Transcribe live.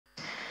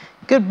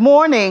Good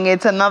morning.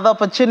 It's another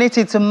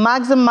opportunity to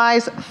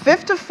maximize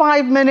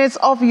 55 minutes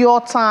of your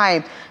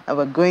time. And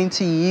we're going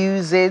to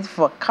use it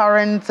for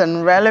current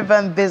and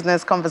relevant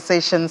business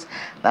conversations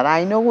that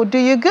I know will do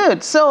you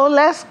good. So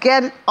let's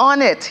get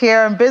on it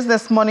here on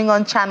Business Morning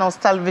on Channels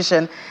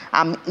Television.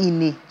 I'm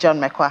Ini John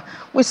Mekwa.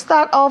 We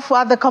start off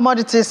at the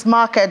commodities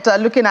market,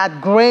 looking at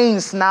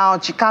grains now.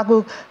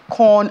 Chicago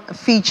corn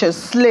futures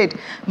slid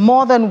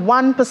more than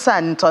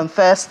 1% on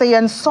Thursday,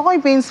 and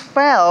soybeans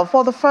fell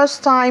for the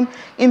first time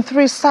in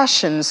 3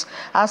 sessions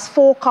as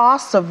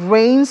forecasts of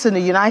rains in the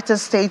United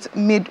States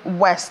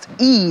Midwest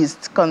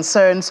eased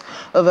concerns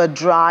over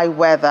dry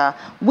weather.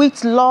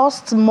 Wheat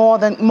lost more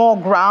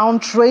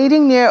ground,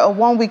 trading near a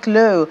 1-week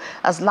low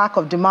as lack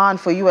of demand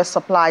for U.S.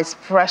 supplies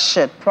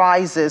pressured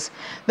prices.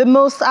 The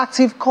most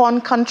active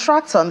corn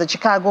contract on the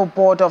Chicago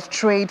Board of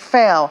Trade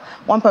fell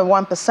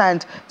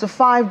 1.1% to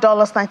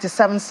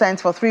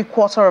 $5.97 for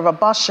 3/4 of a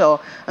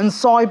bushel, and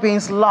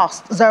soybeans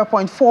lost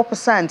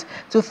 0.4%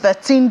 to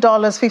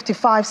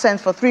 $13.55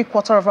 for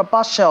 3/4 of a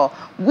bushel.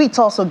 Wheat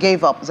also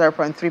gave up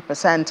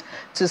 0.3%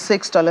 to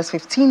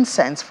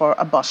 $6.15 for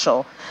a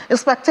bushel.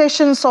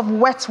 Expectations of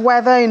wet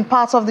weather in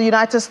parts of the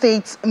United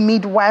States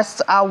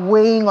Midwest are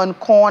weighing on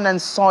corn and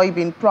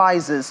soybean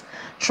prices.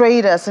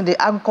 Traders in the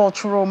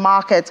agricultural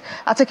market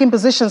are taking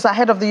positions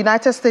ahead of the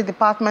United States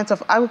Department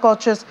of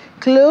Agriculture's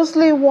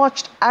closely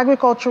watched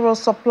agricultural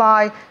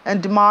supply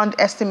and demand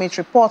estimate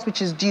report,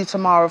 which is due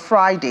tomorrow,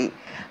 Friday.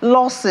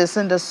 Losses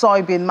in the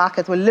soybean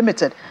market were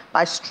limited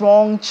by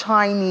strong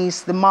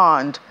Chinese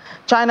demand.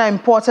 China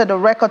imported a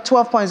record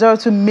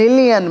 12.02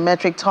 million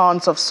metric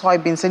tons of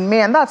soybeans in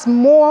May, and that's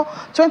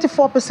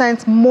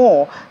 24%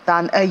 more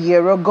than a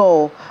year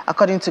ago,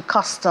 according to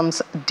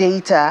customs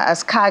data,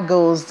 as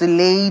cargoes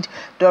delayed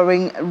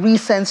during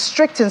recent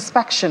strict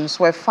inspections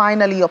were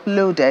finally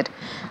uploaded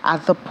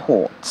at the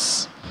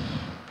ports.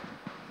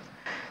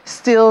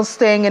 Still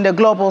staying in the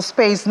global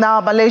space now,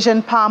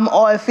 Malaysian palm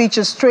oil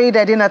futures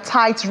traded in a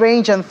tight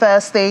range on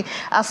Thursday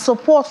as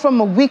support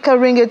from a weaker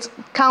ringgit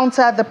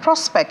countered the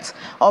prospect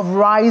of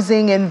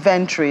rising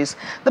inventories.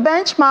 The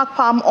benchmark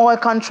palm oil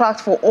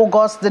contract for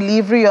August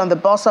delivery on the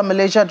Bursa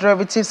Malaysia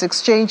Derivatives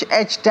Exchange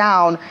edged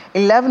down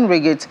 11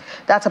 ringgit,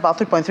 that's about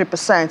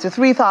 3.3%, to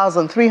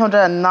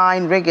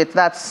 3,309 ringgit,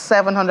 that's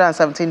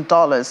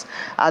 $717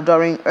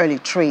 during early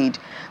trade.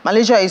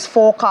 Malaysia is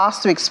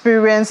forecast to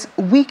experience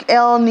weak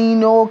El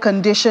Nino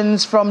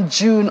conditions from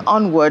June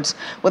onwards,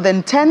 with the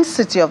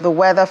intensity of the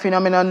weather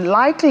phenomenon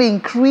likely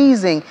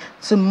increasing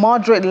to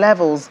moderate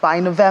levels by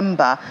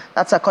November.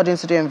 That's according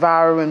to the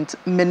Environment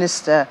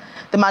Minister.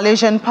 The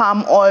Malaysian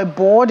Palm Oil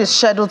Board is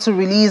scheduled to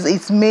release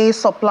its May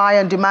supply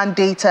and demand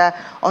data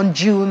on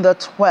June the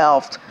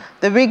 12th.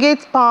 The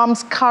ringgit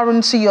palm's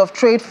currency of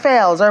trade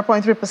fell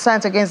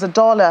 0.3% against the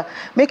dollar,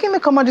 making the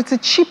commodity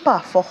cheaper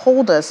for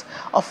holders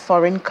of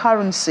foreign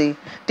currency.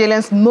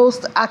 Dalian's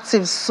most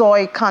active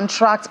soy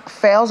contract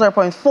fell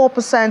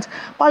 0.4%,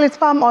 while its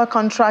palm oil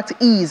contract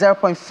eased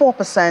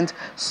 0.4%.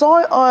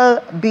 Soy oil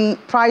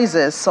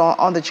prices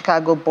on the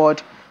Chicago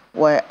board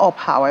were up,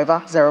 however,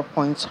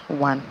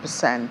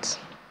 0.1%.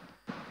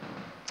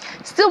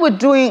 Still with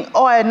doing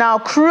oil now,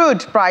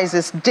 crude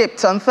prices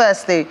dipped on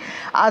Thursday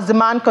as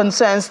demand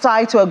concerns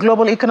tied to a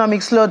global economic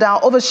slowdown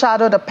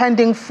overshadowed a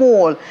pending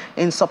fall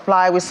in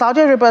supply, with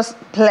Saudi Arabia's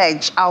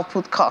pledged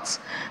output cuts.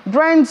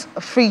 Brent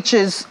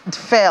futures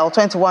fell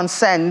 21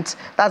 cents,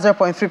 that's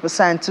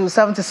 0.3%, to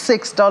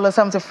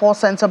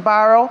 $76.74 a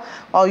barrel,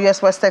 while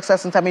U.S. West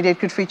Texas Intermediate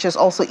crude futures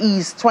also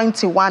eased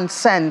 21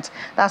 cents,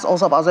 that's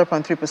also about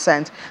 0.3%,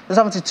 to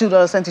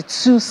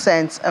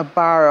 $72.72 a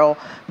barrel.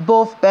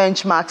 Both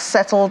benchmarks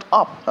settled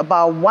up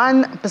about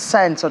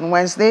 1% on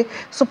Wednesday,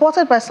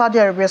 supported by Saudi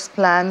Arabia's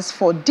plans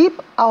for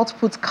deep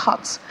output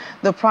cuts.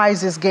 The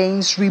prices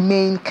gains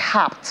remain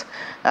capped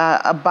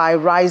by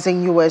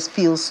rising U.S.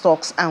 fuel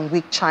stocks and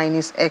weak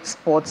Chinese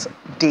exports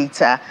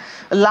data.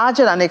 A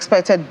larger than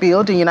expected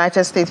build in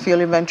United States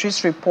fuel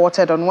inventories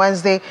reported on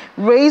Wednesday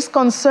raised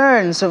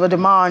concerns over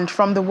demand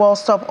from the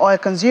world's top oil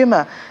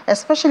consumer,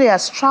 especially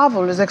as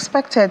travel is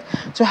expected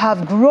to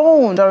have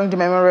grown during the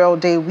Memorial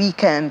Day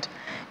weekend.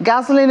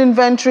 Gasoline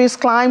inventories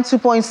climbed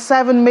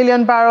 2.7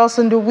 million barrels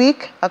in the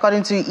week,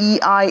 according to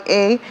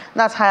EIA.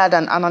 That's higher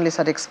than analysts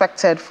had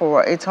expected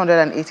for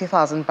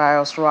 880,000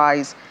 barrels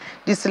rise.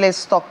 Distillate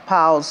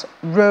stockpiles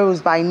rose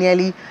by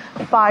nearly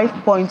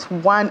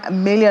 5.1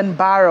 million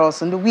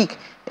barrels in the week,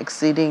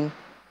 exceeding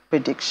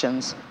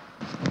predictions.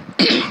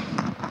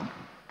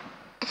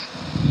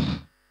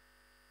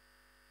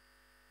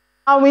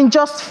 Now, in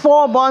just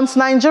 4 months,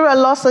 Nigeria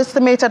lost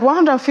estimated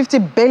 150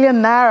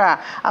 billion naira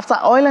after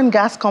oil and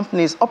gas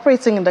companies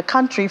operating in the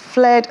country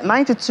fled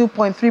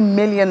 92.3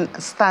 million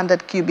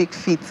standard cubic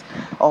feet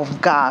of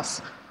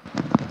gas.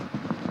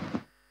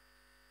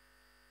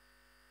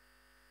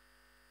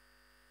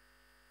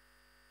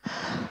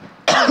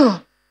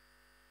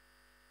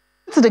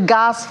 to the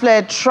gas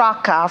flare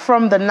tracker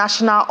from the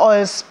National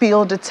Oil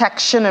Spill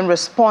Detection and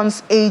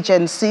Response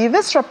Agency.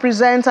 This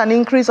represents an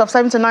increase of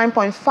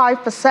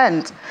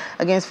 79.5%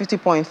 against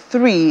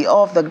 50.3%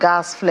 of the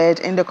gas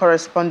flared in the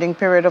corresponding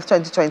period of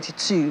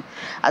 2022.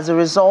 As a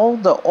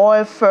result, the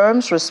oil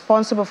firms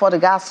responsible for the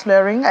gas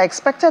flaring are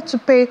expected to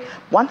pay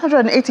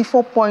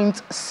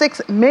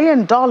 $184.6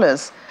 million.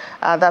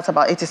 That's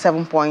about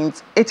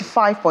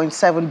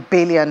 85.7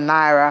 billion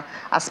naira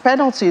as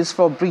penalties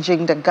for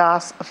breaching the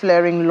gas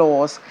flaring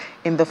laws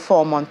in the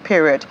 4-month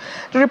period.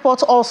 The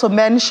report also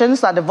mentions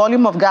that the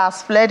volume of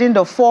gas flared in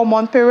the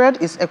 4-month period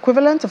is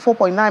equivalent to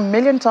 4.9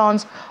 million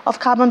tons of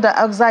carbon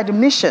dioxide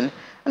emission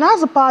and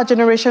has a power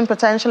generation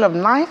potential of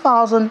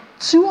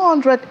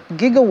 9,200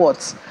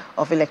 gigawatts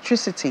of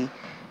electricity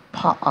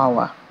per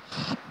hour.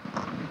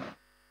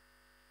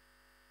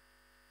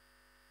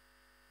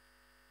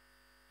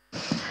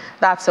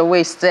 That's a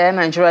waste there.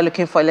 Nigeria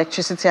looking for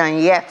electricity,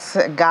 and yet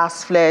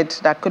gas flared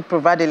that could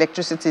provide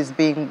electricity is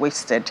being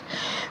wasted.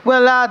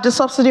 Well, the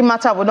subsidy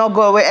matter will not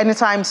go away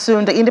anytime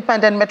soon. The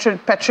Independent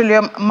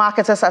Petroleum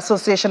Marketers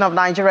Association of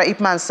Nigeria,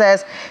 IPMAN,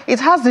 says it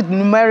has the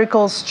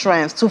numerical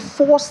strength to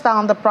force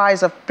down the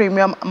price of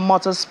premium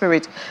motor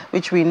spirit,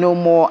 which we know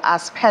more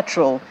as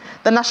petrol.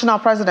 The national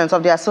president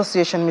of the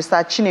association,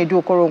 Mr.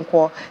 Chinedu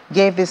Okoronkwo,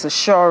 gave this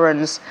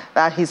assurance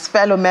that his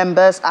fellow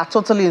members are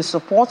totally in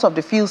support of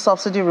the fuel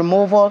subsidy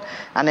removal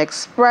and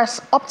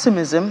express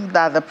optimism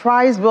that the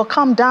price will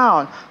come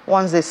down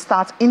once they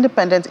start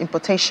independent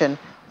importation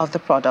of the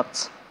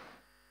products.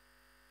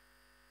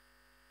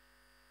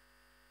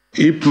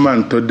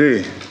 IPMAN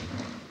today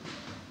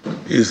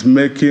is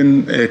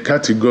making a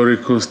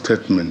categorical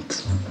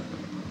statement.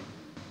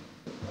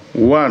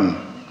 One,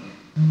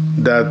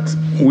 that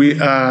we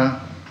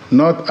are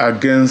not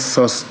against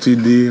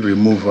subsidy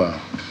removal.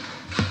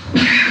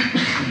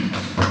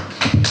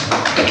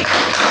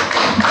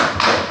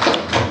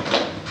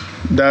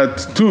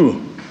 That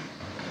two,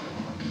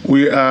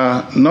 we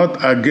are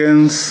not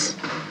against,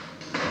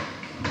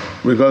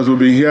 because we've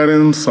been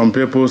hearing some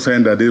people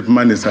saying that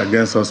IPMAN is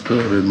against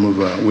subsidy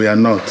removal. We are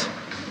not.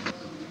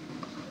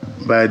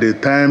 By the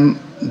time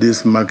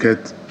this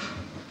market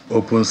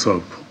opens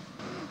up,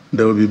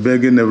 they will be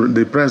begging,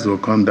 the price will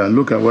come down.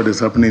 Look at what is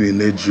happening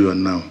in AGO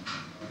now.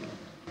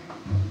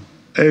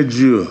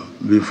 AGO,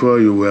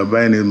 before you were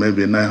buying it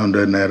maybe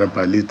 900 naira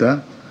per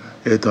liter,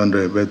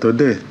 800, but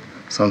today,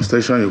 some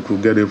station you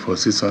could get it for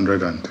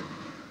 600. And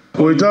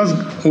we just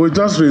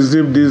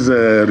received this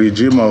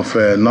regime of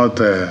not,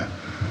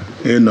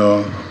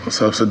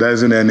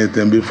 subsidizing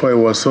anything. Before it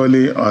was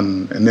solely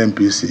on an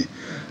MPC.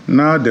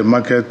 Now the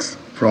market,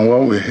 from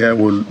what we hear,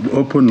 will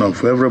open up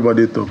for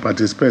everybody to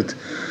participate.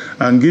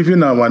 And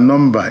given our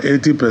number,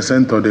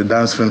 80% of the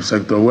downstream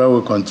sector where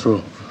we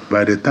control,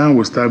 by the time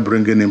we start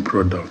bringing in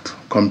product,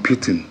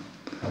 competing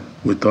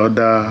with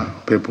other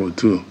people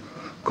too,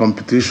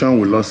 competition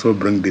will also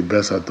bring the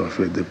best out of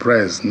it. The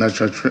price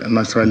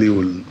naturally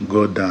will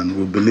go down.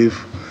 We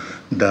believe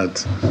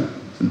that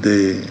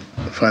the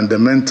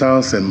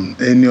fundamentals in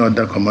any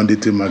other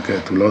commodity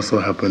market will also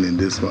happen in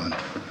this one.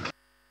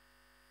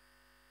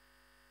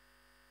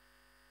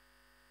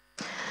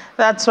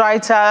 That's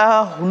right.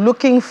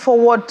 Looking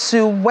forward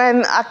to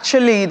when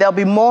actually there'll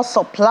be more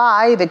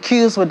supply, the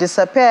queues will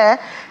disappear,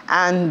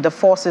 and the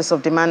forces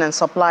of demand and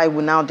supply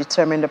will now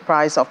determine the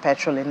price of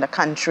petrol in the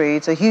country.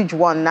 It's a huge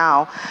one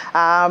now.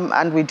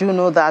 And we do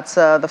know that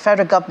the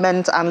federal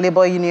government and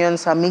labor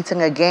unions are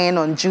meeting again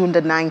on June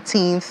the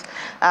 19th.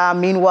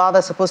 Meanwhile,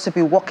 they're supposed to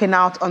be working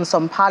out on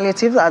some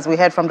palliatives, as we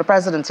heard from the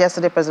president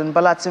yesterday, President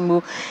Bola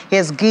Tinubu. He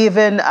has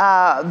given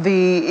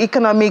the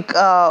Economic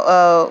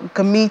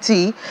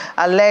Committee,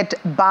 led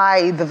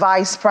by the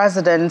vice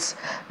president,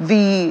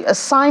 the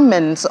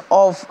assignment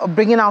of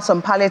bringing out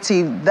some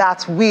palliative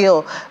that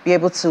will be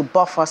able to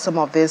buffer some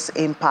of this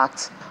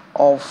impact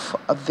of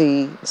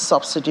the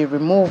subsidy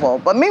removal.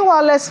 But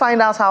meanwhile, let's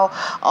find out how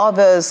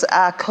others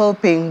are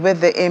coping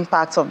with the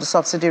impact of the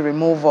subsidy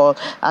removal.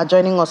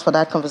 Joining us for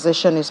that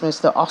conversation is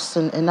Mr.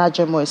 Austin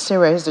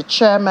Enajemo-Isire. He's the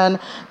chairman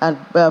and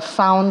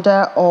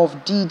founder of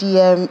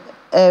DDMF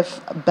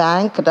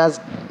Bank, that's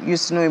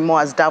used to know him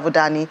more as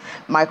Davodani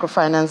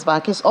Microfinance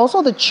Bank. He's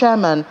also the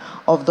chairman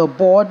of the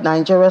board,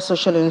 Nigeria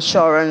Social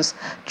Insurance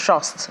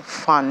Trust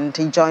Fund.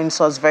 He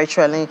joins us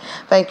virtually.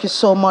 Thank you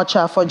so much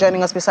for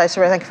joining us, Mr.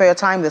 Isire. Thank you for your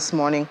time this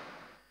morning.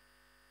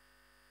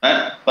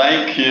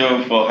 Thank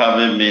you for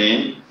having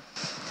me.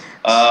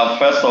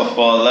 First of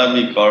all, let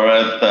me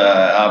correct,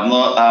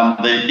 I'm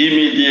the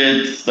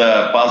immediate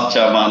past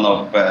chairman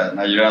of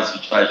Nigeria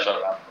Social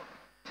Insurance.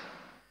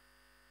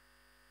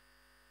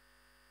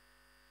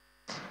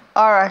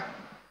 All right.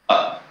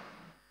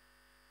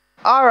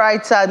 All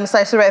right,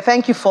 Mr. Isire,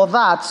 thank you for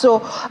that.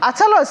 So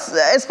tell us,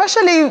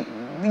 especially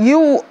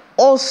you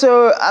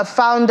also a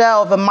founder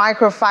of a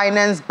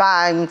microfinance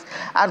bank,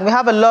 and we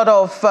have a lot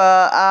of,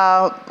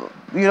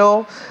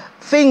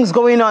 things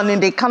going on in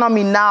the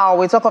economy now.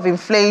 We talk of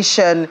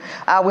inflation.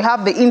 We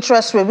have the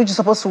interest rate, which is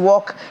supposed to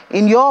work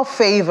in your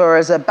favor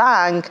as a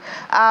bank.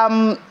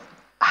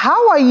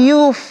 How are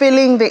you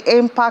feeling the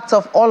impact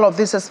of all of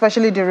this,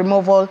 especially the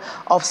removal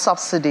of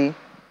subsidy?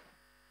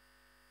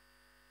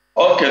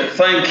 Okay,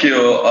 thank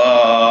you.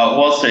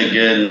 Once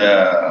again,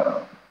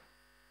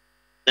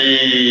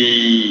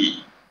 the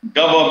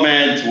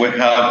government we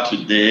have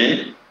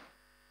today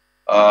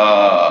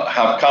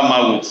have come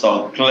out with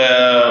some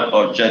clear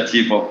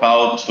objective of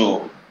how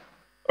to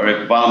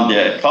revamp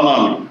the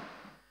economy.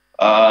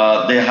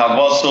 They have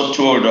also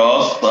told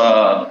us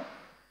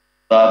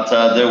that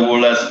they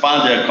will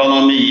expand the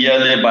economy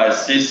yearly by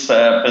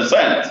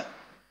 6%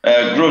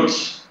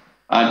 growth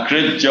and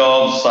create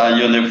jobs and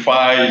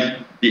unify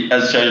the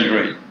exchange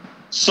rate.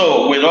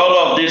 So with all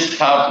of this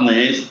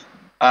happening,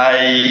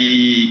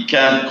 I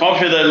can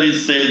confidently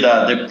say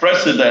that the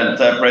President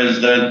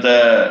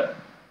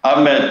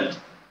Ahmed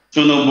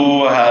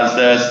Tinubu has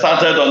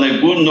started on a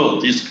good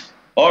note. He's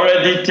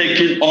already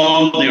taken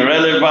on the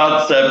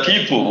relevant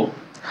people,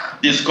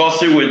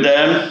 discussing with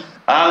them,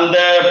 and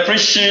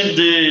preaching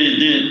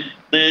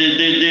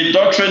the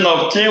doctrine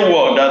of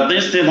teamwork, that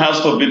this thing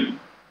has to be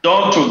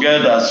done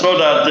together so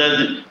that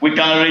we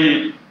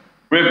can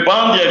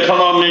rebound the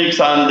economics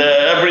and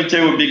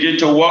everything will begin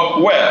to work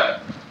well.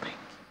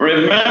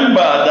 Remember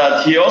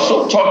that he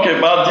also talked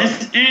about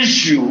this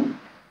issue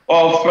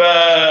of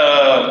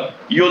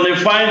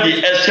unifying the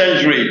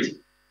exchange rate.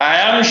 I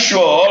am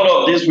sure all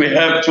of this will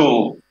help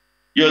to,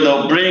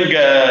 bring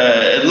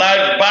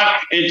life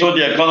back into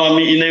the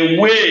economy in a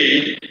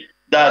way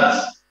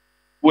that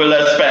we'll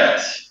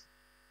expect.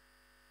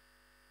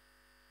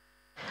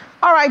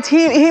 All right,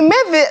 he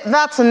made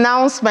that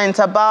announcement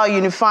about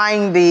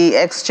unifying the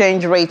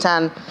exchange rate,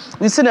 and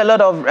we've seen a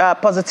lot of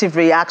positive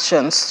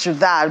reactions to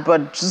that,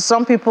 but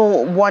some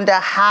people wonder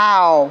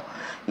how,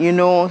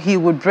 he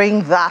would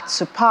bring that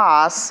to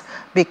pass,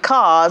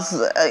 because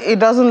it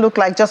doesn't look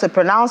like just a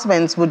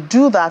pronouncement would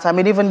do that. I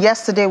mean, even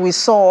yesterday we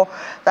saw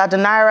that the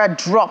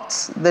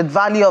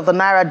value of the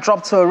Naira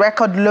dropped to a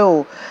record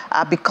low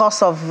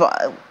because of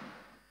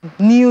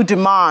new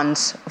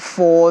demands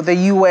for the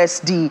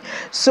USD.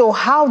 So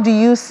how do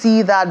you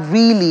see that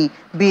really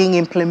being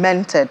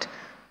implemented?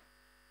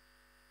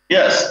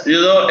 Yes,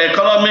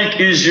 economic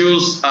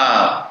issues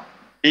are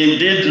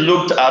indeed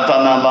looked at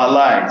and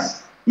analyzed.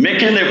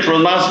 Making a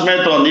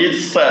pronouncement on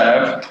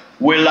itself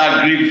will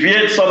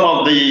aggravate some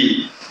of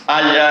the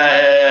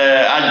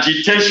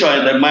agitation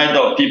in the mind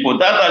of people.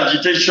 That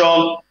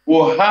agitation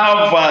will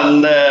have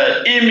an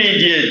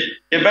immediate,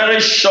 a very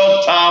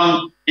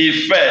short-term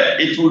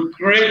effect. It will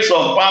create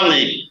some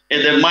panic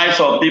in the minds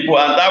of people,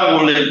 and that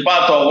will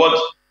impact on what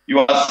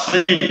you are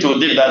seeing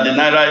today, that the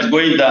Naira is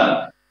going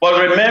down.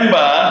 But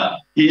remember,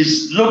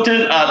 he's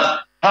looking at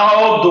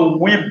how do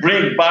we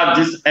bring back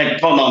this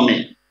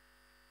economy.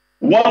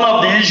 One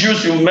of the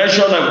issues you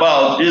mentioned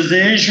about is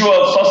the issue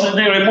of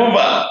subsidy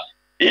removal.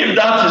 If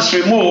that is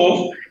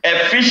removed,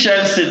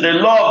 efficiency, the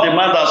law of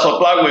demand and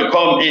supply will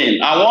come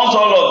in. And once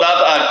all of that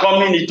are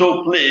coming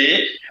into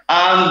play,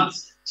 and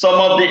some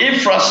of the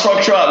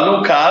infrastructure I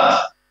look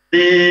at,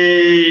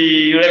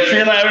 the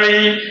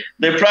refinery,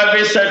 the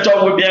private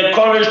sector will be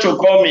encouraged to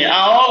come in. And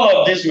all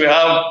of this will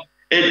have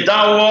a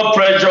downward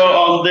pressure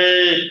on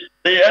the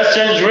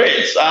exchange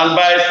rates. And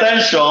by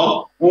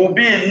extension, will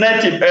be a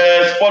net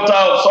exporter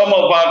of some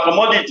of our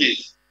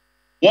commodities.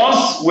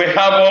 Once we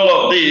have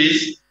all of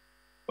this,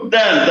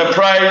 then the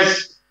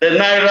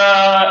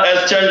Naira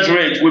exchange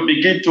rate will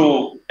begin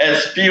to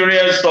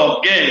experience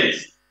some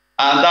gains.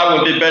 And that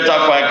will be better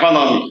for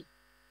economy.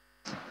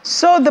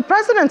 So the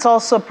president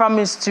also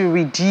promised to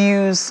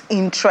reduce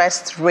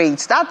interest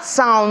rates. That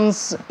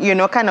sounds,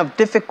 kind of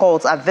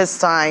difficult at this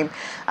time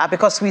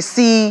because we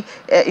see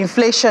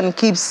inflation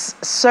keeps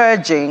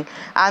surging.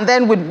 And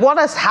then with what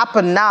has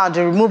happened now,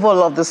 the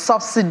removal of the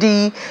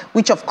subsidy,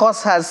 which of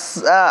course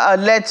has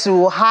led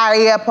to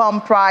higher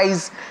pump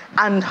price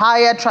and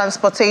higher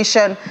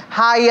transportation,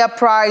 higher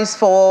price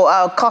for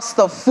cost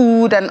of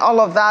food and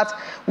all of that,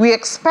 we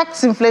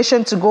expect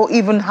inflation to go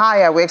even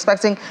higher. We're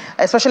expecting,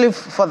 especially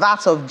for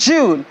that of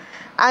June.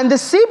 And the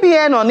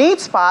CBN on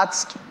its part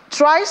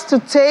tries to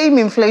tame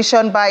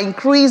inflation by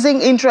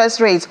increasing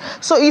interest rates.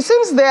 So it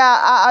seems there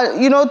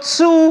are,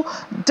 two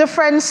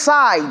different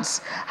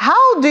sides.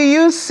 How do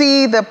you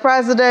see the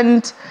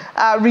president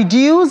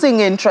reducing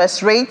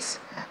interest rates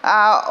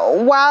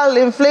while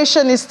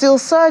inflation is still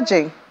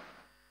surging?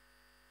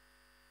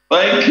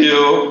 Thank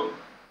you.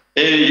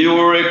 You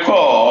will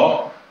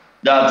recall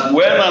that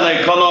when an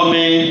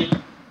economy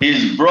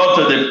is brought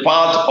to the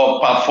part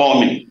of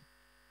performing,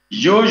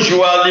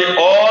 usually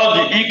all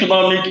the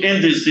economic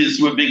indices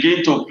will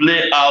begin to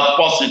play out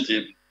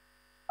positive.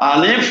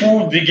 And if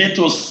we begin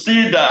to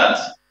see that,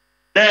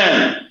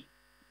 then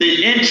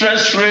the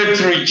interest rate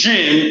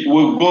regime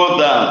will go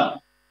down.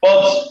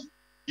 But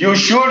you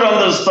should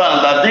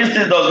understand that this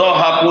thing does not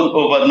happen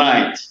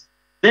overnight.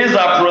 These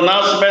are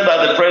pronouncements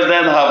that the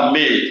president have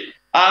made.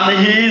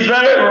 And he is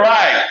very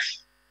right.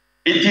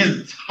 It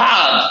is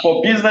hard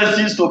for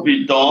businesses to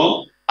be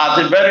done at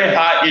a very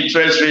high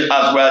interest rate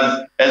as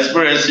well as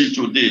experiencing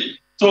today.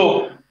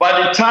 So By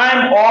the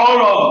time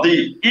all of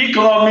the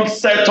economic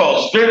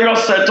sectors,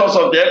 various sectors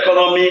of the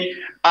economy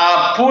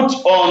are put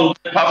on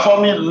the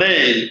performing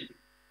lane,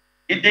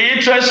 if the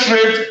interest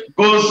rate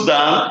goes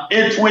down,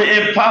 it will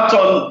impact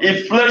on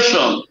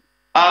inflation.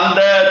 And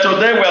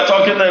today we are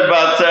talking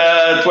about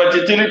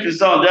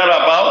 23%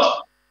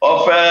 thereabout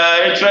of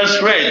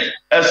interest rate,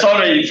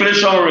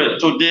 inflation rate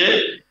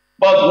today.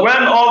 But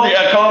when all the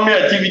economic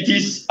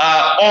activities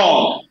are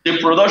on, the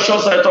production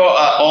sector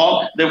are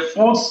on, the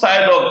food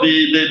side of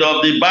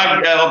the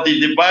bank of the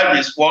divide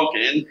is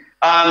working,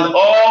 and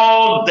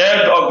all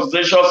debt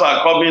organizations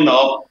are coming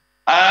up,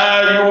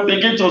 and you will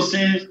begin to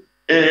see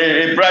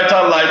a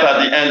brighter light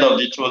at the end of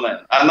the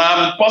tunnel. And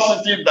I'm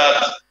positive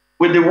that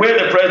with the way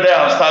the president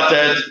has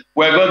started,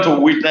 we're going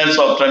to witness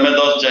some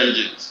tremendous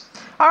changes.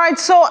 All right,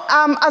 so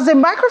as a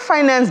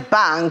microfinance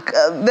bank,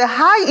 the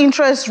high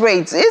interest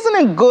rates, isn't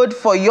it good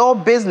for your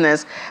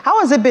business? How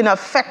has it been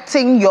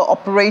affecting your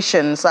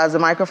operations as a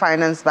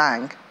microfinance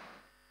bank?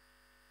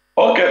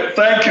 Okay,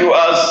 thank you.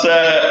 As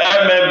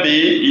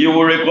MMB, you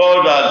will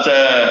recall that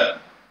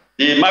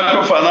the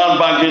microfinance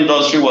bank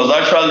industry was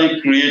actually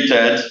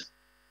created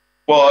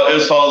for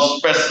some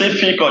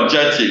specific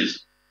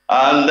objectives.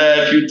 And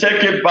if you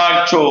take it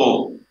back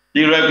to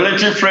the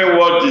regulatory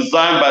framework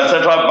designed by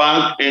Central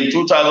Bank in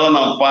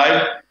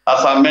 2005,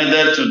 as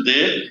amended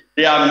today,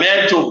 they are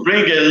meant to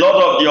bring a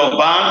lot of your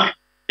bank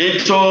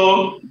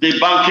into the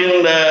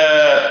banking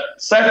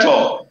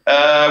sector,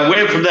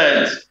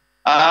 wavelength,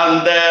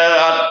 and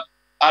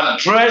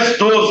address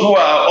those who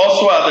are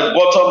also at the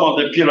bottom of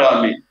the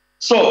pyramid.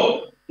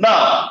 So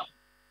now,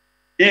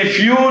 if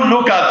you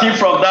look at it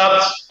from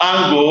that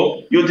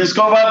angle, you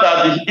discover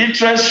that the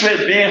interest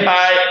rate being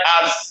high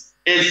as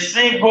a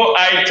single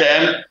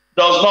item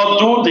does not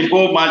do the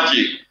whole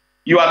magic.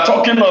 You are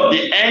talking of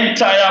the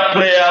entire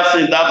players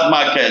in that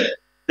market,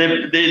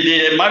 the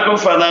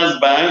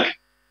microfinance bank,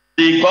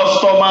 the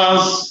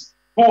customers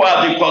who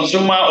are the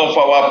consumer of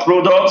our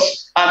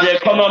products, and the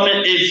economy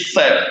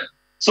itself.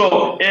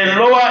 So a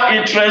lower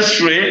interest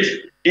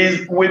rate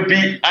will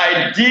be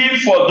ideal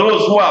for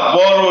those who are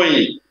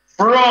borrowing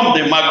from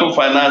the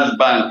microfinance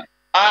bank.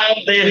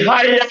 And the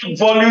higher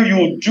volume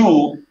you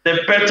do,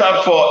 the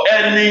better for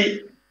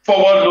any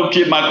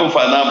forward-looking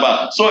microfinance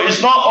bank. So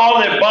it's not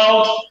all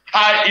about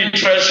high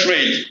interest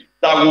rate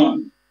that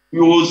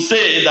you will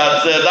say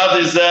that that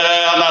is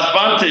an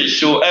advantage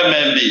to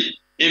MMB.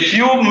 If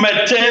you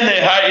maintain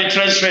a high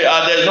interest rate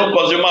and there's no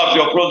consumer of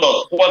your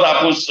product, what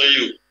happens to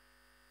you?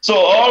 So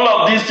all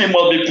of these things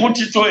must be put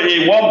into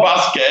a one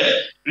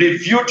basket,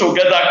 reviewed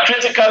together,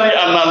 critically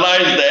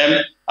analyze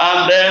them,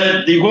 and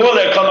then the whole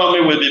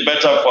economy will be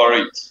better for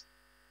it.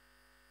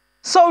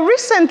 So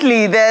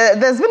recently,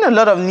 there's been a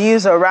lot of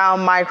news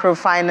around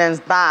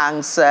microfinance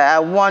banks.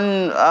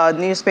 One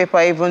newspaper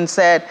even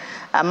said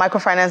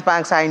microfinance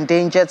banks are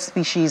endangered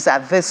species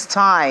at this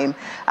time.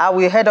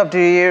 We heard of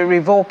the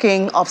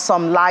revoking of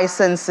some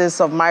licenses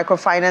of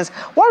microfinance.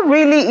 What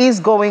really is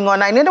going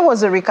on? I know there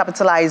was a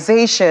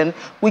recapitalization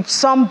which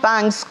some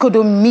banks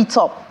couldn't meet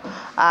up.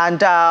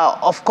 And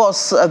of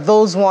course,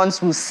 those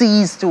ones will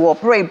cease to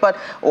operate. But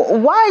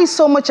why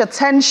so much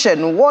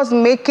attention? What's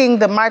making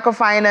the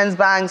microfinance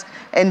banks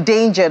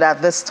endangered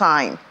at this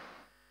time?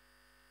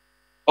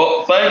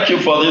 Oh, thank you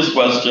for this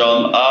question.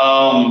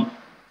 I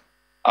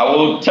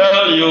will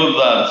tell you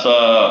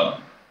that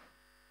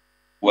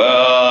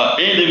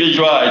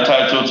individuals are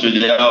entitled to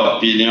their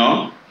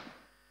opinion.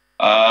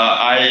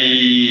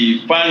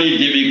 I find it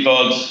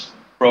difficult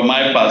from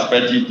my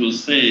perspective to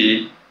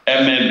say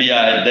MMB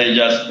are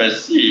endangered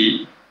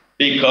species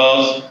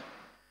because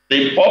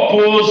the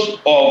purpose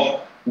of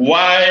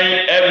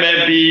why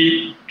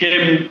MMB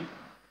came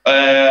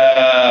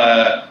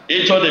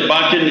into the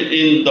banking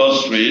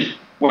industry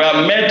were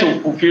meant to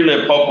fulfill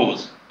a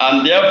purpose.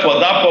 And therefore,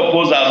 that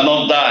purpose has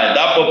not died.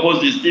 That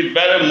purpose is still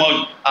very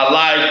much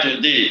alive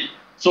today.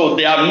 So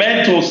they are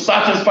meant to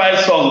satisfy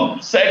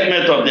some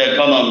segment of the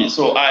economy.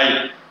 So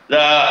I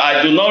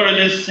do not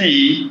really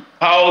see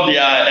how they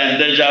are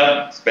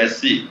endangered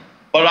species.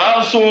 But I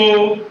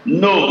also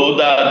know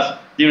that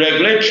the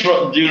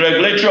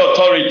regulatory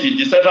authority,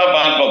 the Central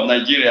Bank of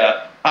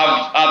Nigeria,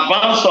 have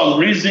advanced some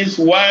reasons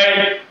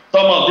why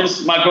some of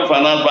these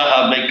microfinance banks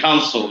have been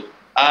cancelled.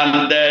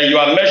 And you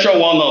have mentioned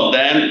one of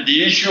them,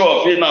 the issue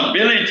of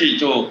inability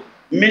to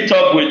meet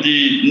up with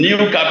the new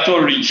capital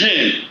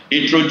regime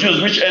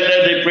introduced, which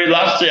ended April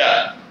last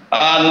year.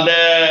 And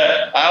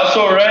I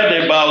also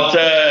read about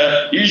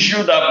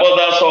issues that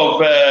borders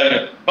of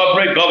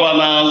corporate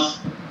governance,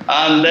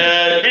 and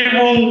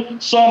even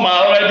some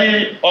are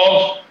already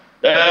of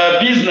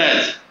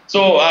business.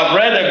 So I've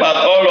read about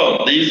all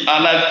of this,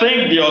 and I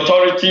think the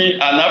authority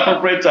at an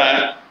appropriate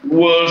time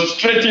will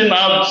straighten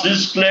out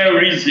these clear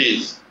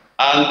reasons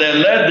and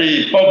then let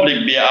the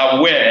public be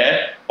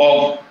aware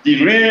of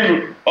the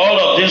real, all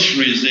of these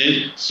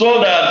reasons,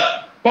 so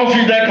that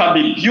confidence can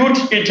be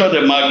built into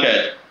the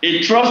market.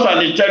 A trust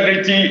and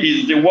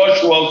integrity is the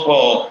watchword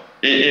for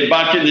a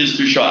banking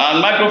institution.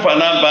 And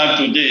Microfinance Bank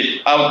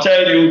today, I'll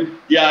tell you,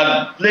 they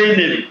are playing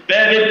a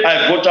very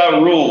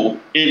pivotal role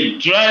in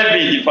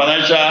driving the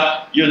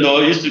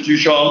financial,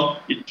 institution,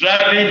 in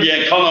driving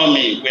the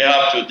economy we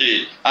have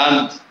today.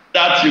 And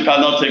that you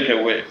cannot take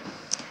away.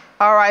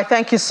 All right,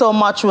 thank you so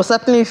much. We'll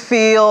certainly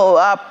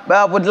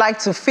would like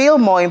to feel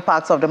more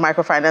impacts of the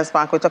Microfinance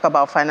Bank. We talk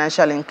about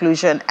financial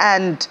inclusion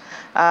and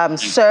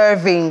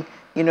serving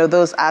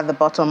those at the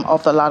bottom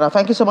of the ladder.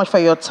 Thank you so much for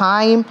your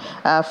time.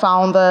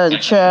 Founder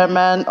and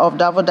chairman of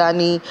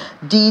Davodani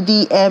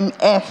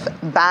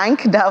DDMF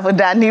Bank.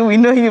 Davodani, we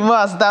know him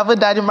as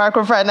Davodani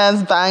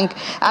Microfinance Bank,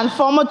 and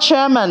former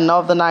chairman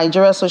of the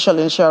Nigeria Social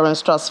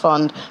Insurance Trust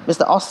Fund,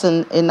 Mr.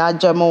 Austin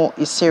Inajamo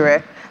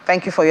Isire.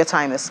 Thank you for your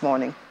time this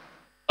morning.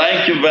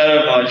 Thank you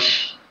very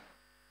much.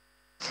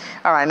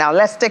 All right, now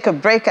let's take a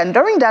break. And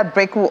during that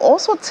break, we'll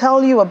also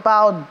tell you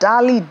about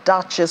Dali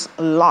Dutch's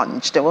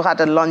launch. They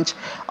had a launch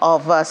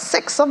of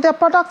 6 of their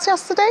products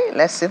yesterday.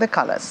 Let's see the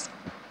colors.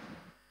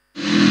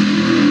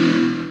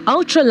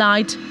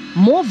 Ultralight,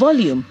 more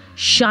volume,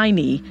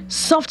 shiny,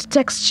 soft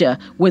texture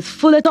with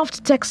fuller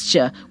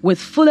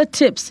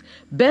tips.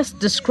 Best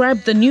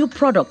describe the new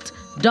product,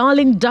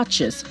 Darling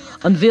Dutchess,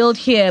 unveiled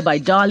here by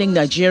Darling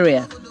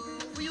Nigeria.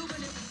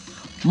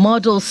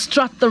 Models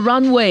strut the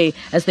runway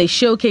as they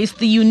showcase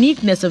the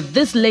uniqueness of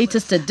this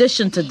latest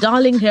addition to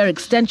Darling Hair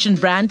Extension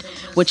brand,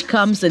 which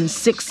comes in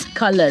 6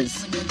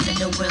 colors.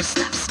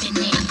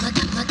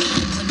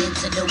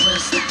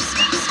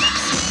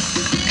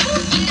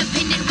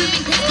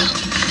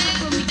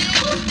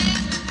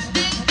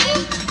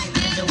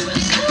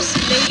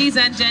 Ladies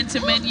and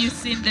gentlemen, you've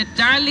seen the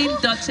Darling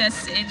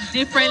Duchess in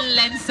different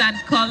lengths and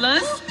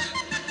colors.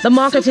 The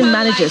marketing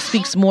manager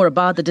speaks more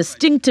about the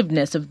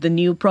distinctiveness of the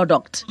new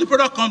product. The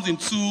product comes in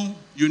 2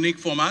 unique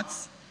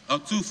formats,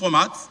 2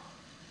 formats.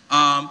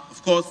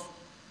 Of course,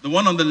 the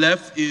one on the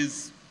left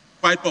is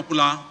quite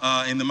popular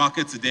in the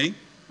market today,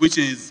 which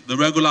is the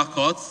regular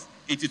cut,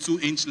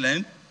 82-inch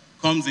length,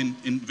 comes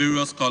in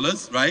various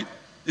colors, right?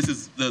 This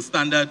is the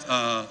standard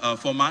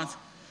format.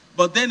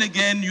 But then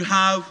again, you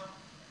have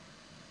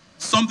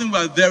something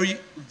we're very,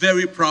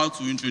 very proud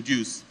to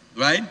introduce,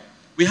 right?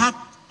 We have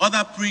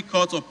other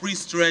pre-cut or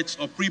pre-stretched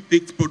or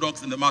pre-picked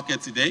products in the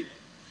market today,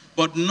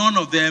 but none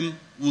of them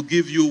will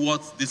give you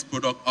what this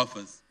product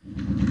offers.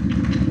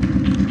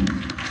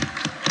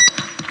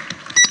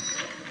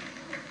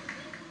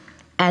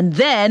 And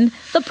then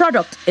the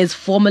product is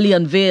formally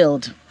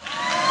unveiled.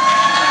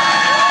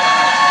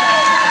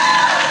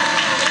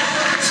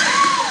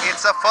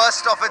 It's a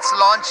first of its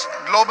launch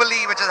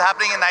globally, which is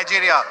happening in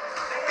Nigeria.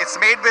 It's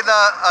made with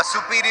a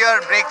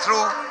superior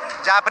breakthrough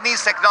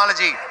Japanese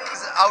technology.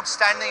 It's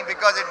outstanding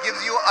because it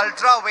gives you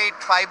ultra-weight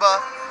fiber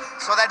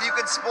so that you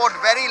can sport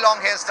very long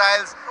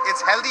hairstyles.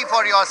 It's healthy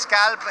for your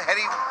scalp,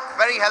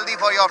 very healthy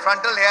for your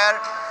frontal hair,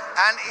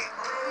 and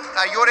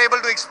you're able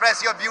to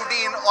express your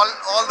beauty in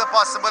all the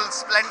possible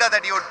splendor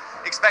that you would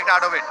expect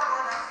out of it.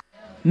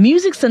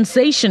 Music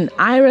sensation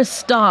Ira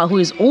Starr, who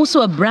is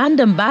also a brand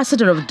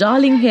ambassador of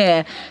Darling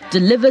Hair,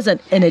 delivers an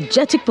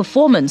energetic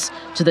performance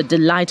to the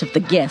delight of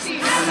the guests.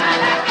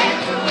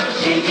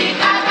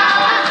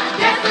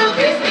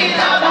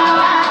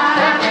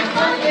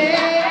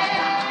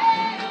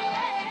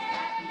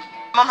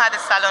 Mom had a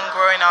salon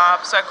growing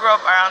up, so I grew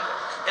up around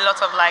a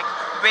lot of like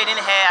braiding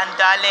hair and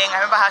Darling. I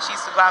remember how she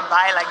used to go and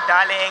buy like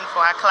Darling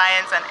for her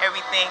clients and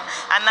everything.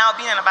 And now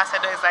being an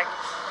ambassador is like,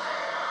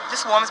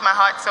 just warms my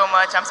heart so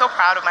much. I'm so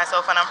proud of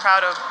myself and I'm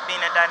proud of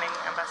being a Darling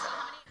ambassador.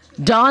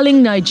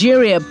 Darling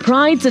Nigeria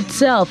prides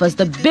itself as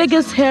the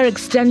biggest hair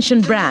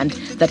extension brand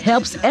that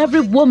helps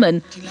every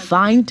woman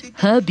find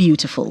her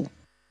beautiful.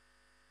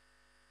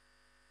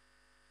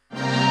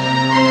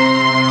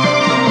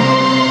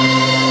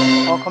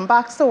 Welcome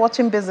back. Still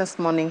watching Business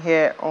Morning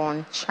here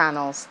on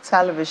Channels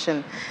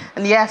Television.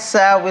 And yes,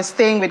 we're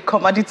staying with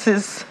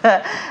commodities.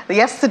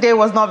 Yesterday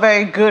was not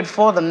very good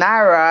for the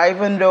Naira,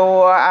 even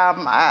though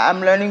I'm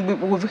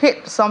learning we've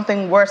hit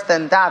something worse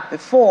than that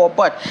before.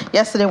 But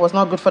yesterday was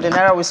not good for the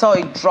Naira. We saw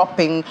it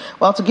dropping.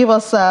 Well, to give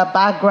us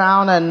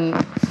background and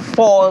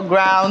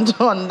foreground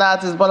on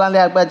that is Bolande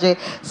Agbaje,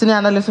 Senior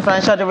Analyst of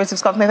Financial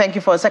Derivatives Company. Thank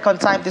you for a second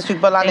time this week,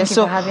 Bolande. Thank you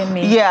for having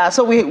me. Yeah,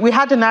 so we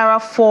had the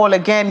Naira fall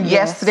again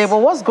yesterday, but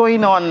what's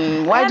going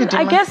on? Why did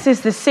I guess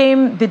it's the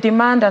same, the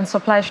demand and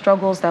supply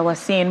struggles that we're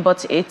seeing,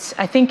 but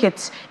I think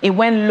it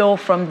went low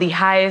from the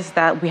highs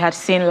that we had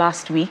seen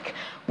last week,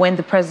 when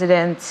the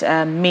president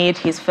made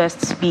his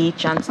first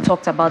speech and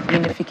talked about the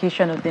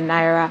unification of the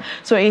Naira.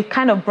 So it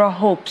kind of brought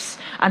hopes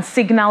and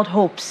signaled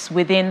hopes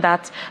within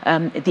that,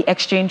 the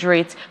exchange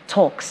rate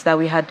talks that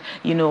we had,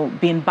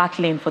 been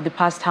battling for the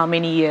past how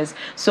many years.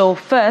 So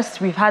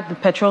first, we've had the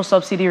petrol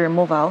subsidy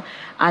removal.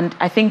 And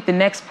I think the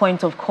next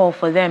point of call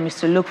for them is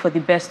to look for the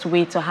best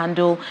way to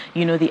handle,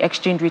 the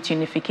exchange rate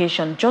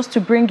unification, just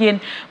to bring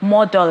in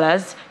more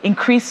dollars,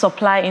 increase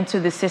supply into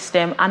the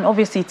system, and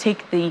obviously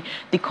take the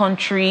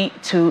country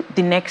to to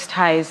the next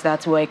highs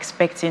that we're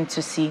expecting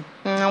to see.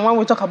 And when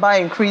we talk about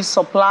increased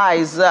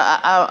supplies,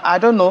 I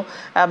don't know.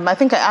 I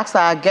think I asked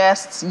our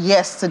guests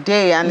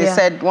yesterday, and they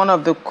said one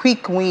of the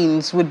quick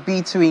wins would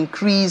be to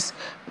increase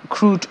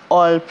crude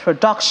oil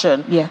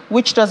production,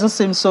 which doesn't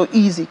seem so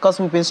easy because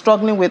we've been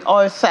struggling with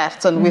oil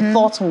theft, and we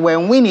thought we were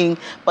winning,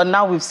 but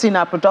now we've seen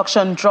our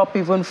production drop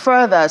even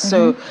further.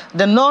 So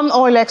the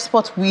non-oil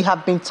exports, we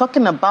have been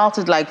talking about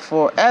it like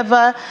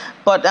forever,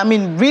 but I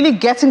mean, really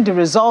getting the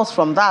results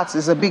from that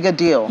is a bigger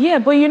deal. Yeah,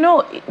 but you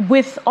know,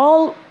 with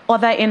all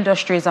other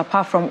industries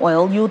apart from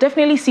oil, you'll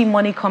definitely see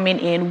money coming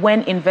in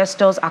when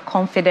investors are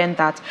confident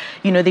that,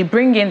 you know, they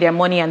bring in their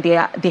money and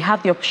they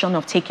have the option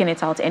of taking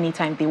it out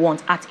anytime they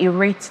want at a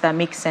rate that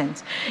makes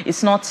sense.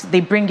 It's not they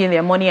bring in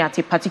their money at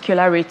a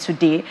particular rate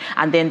today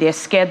and then they're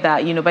scared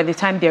that, you know, by the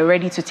time they're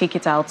ready to take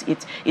it out,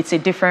 it's a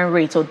different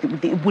rate, or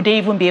would they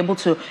even be able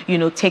to, you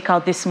know, take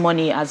out this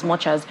money as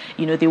much as,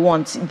 you know, they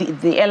want.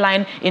 The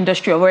airline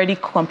industry already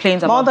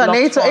complains about more than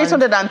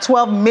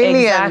 $812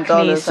 million.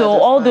 Exactly. So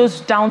all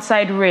those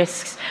downside risks,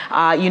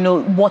 you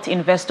know, what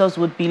investors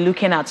would be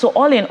looking at. So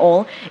all in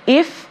all,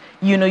 if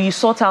you know, you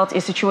sort out a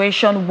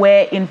situation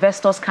where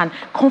investors can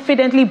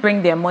confidently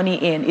bring their money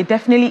in, it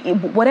definitely,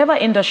 whatever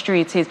industry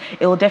it is,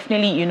 it will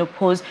definitely, you know,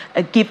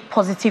 give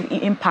positive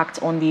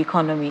impact on the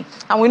economy.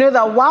 And we know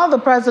that while the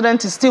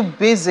president is still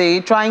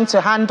busy trying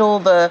to handle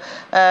the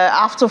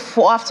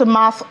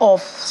aftermath of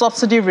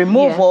subsidy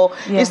removal,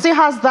 he still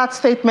has that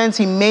statement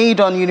he made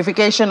on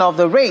unification of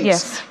the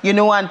rates. You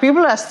know, and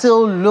people are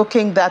still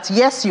looking that,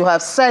 yes, you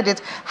have said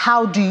it,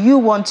 how do you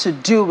want to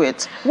do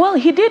it? Well,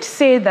 he did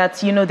say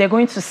that, you know, they're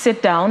going to sit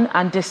down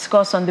and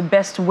discuss on the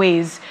best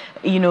ways,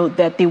 you know,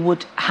 that they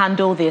would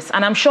handle this.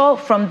 And I'm sure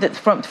from the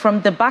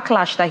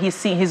backlash that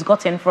he's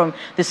gotten from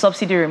the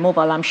subsidy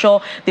removal, I'm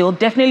sure they will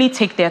definitely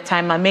take their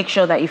time and make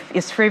sure that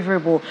it's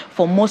favorable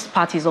for most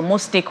parties or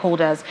most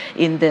stakeholders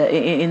in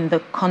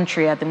the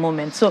country at the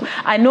moment. So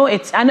I know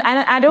and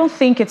I don't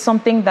think it's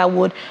something that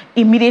would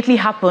immediately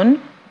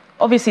happen.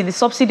 Obviously, the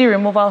subsidy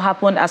removal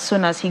happened as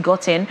soon as he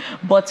got in,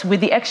 but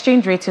with the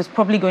exchange rate, it's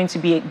probably going to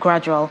be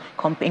gradual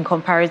in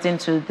comparison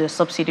to the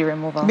subsidy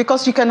removal.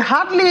 Because you can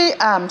hardly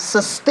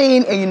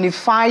sustain a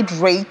unified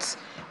rate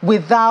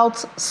without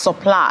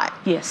supply.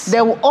 Yes.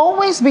 There will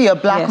always be a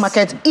black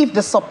market if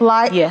the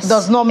supply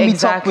does not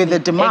meet up with the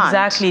demand.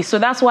 Exactly. So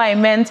that's why I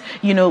meant,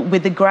 you know,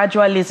 with the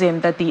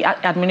gradualism that the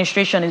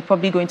administration is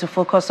probably going to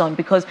focus on,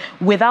 because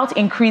without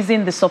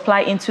increasing the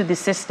supply into the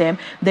system,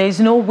 there is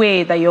no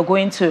way that you're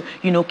going to,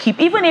 you know,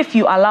 even if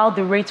you allow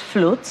the rate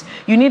float,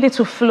 you need it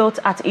to float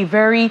at a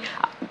very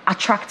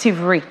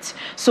attractive rate.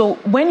 So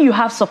when you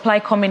have supply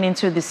coming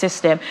into the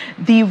system,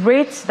 the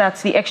rates that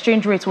the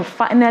exchange rate will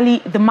finally,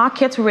 the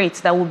market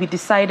rates that will be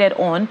decided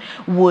on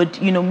would,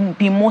 you know,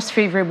 be most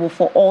favorable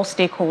for all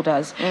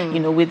stakeholders, you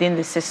know, within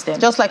the system.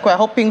 Just like we're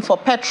hoping for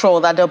petrol,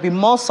 that there'll be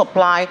more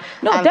supply,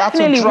 and that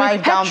will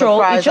drive down the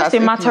price. It's just a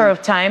matter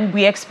of time.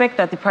 We expect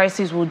that the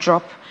prices will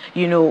drop,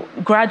 you know,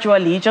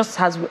 gradually, just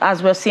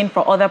as we're seeing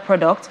for other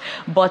products.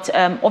 But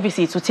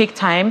obviously, it will take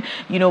time.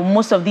 You know,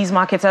 most of these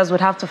marketers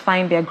would have to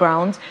find their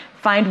ground,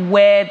 find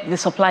where the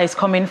supply is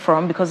coming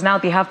from, because now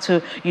they have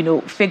to, you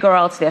know, figure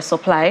out their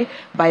supply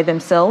by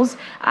themselves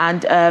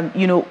and,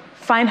 you know,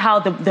 find how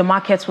the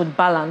markets would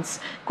balance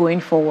going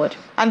forward.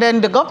 And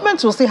then the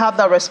government will still have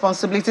that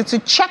responsibility to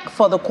check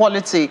for the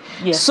quality.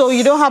 Yes. So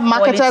you don't have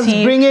marketers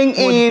bringing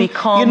in,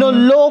 you know,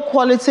 low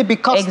quality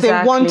because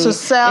they want to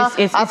sell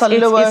at a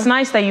lower... It's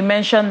nice that you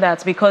mentioned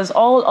that, because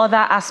all other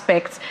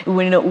aspects,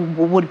 you know,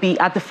 would be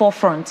at the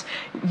forefront.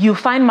 You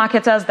find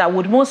marketers that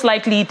would most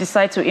likely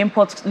decide to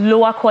import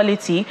lower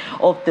quality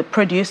of the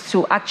produce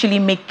to actually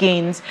make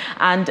gains.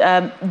 And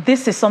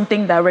this is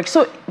something that...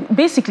 So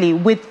basically,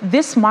 with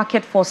this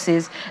market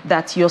forces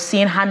that you're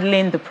seeing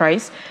handling the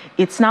price,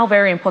 it's now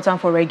very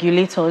important for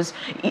regulators.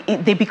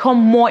 They become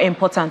more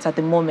important at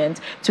the moment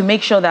to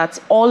make sure that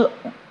all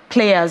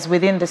players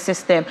within the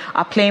system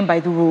are playing by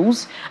the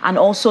rules and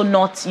also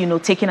not, you know,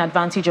 taking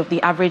advantage of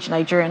the average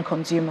Nigerian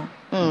consumer.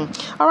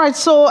 All right,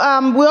 so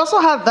we also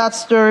had that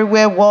story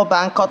where World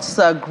Bank cuts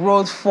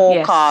growth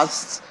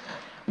forecasts. Yes.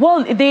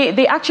 Well,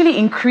 they actually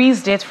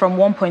increased it from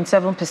 1.7%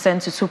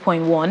 to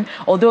 2.1%,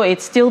 although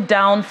it's still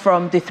down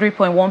from the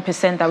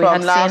 3.1% that we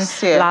had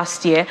seen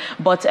last year.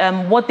 But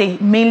what they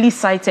mainly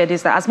cited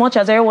is that, as much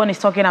as everyone is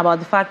talking about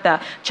the fact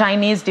that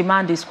Chinese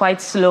demand is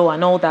quite slow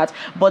and all that,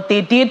 but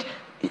they did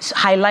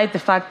highlight the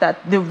fact that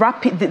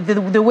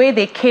the way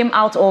they came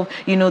out of,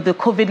 you know, the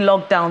COVID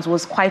lockdowns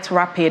was quite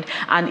rapid,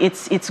 and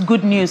it's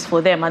good news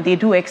for them. And they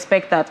do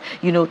expect that,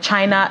 you know,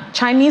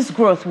 Chinese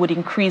growth would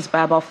increase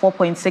by about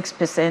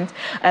 4.6%,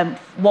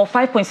 well,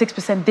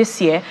 5.6% this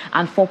year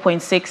and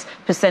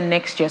 4.6%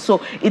 next year.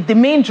 So the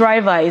main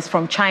driver is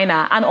from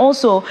China, and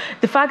also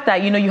the fact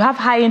that, you know, you have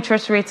high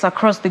interest rates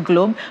across the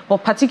globe,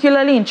 but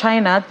particularly in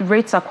China, the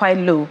rates are quite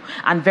low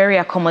and very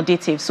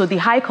accommodative. So the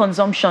high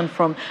consumption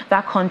from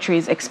that country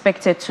is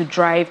expected to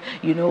drive,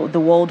 the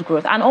world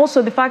growth. And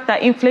also the fact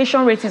that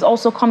inflation rate is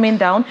also coming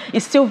down.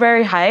 It's still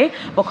very high,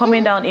 but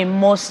coming down in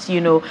most,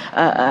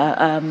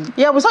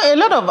 Yeah, we saw a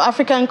lot of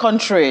African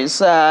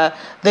countries. I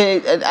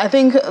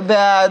think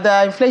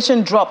the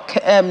inflation dropped.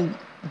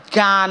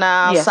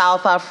 Ghana, yes.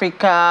 South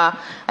Africa,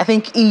 I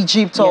think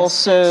Egypt, yes.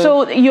 Also.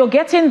 So you're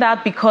getting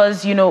that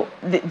because,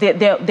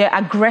 they're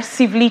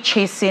aggressively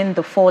chasing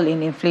the fall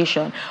in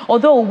inflation.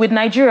 Although with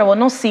Nigeria, we're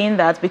not seeing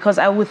that, because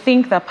I would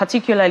think that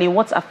particularly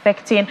what's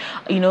affecting,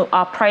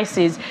 our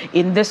prices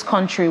in this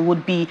country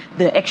would be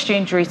the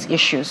exchange rate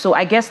issue. So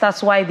I guess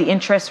that's why the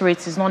interest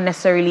rates is not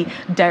necessarily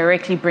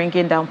directly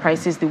bringing down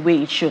prices the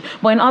way it should.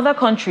 But in other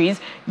countries,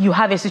 you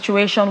have a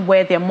situation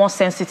where they're more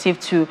sensitive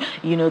to,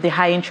 the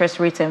high interest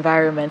rate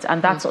environment.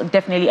 And that's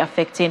definitely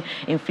affecting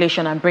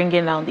inflation and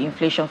bringing down the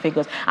inflation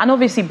figures. And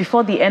obviously,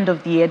 before the end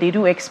of the year, they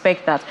do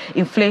expect that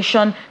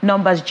inflation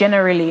numbers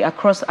generally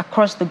across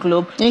the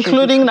globe,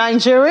 including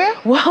Nigeria.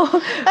 Well,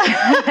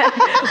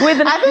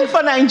 I think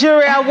for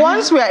Nigeria,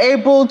 once we are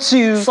able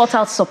to sort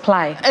out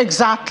supply,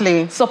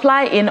 exactly,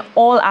 supply in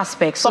all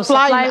aspects,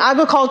 supply in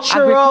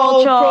agriculture,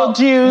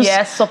 produce,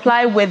 yes,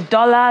 supply with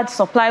dollars,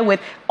 supply with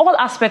all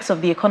aspects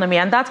of the economy,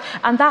 and that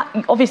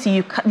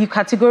obviously you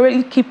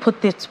categorically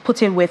put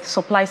it with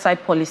supply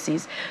side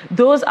policies.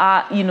 Those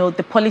are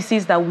the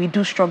policies that we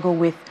do struggle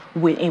with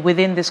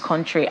within this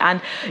country.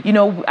 And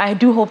I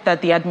do hope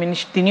that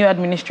the new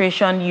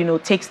administration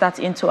takes that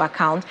into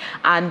account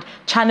and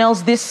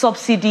channels this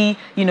subsidy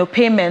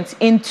payments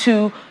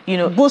into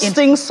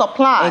boosting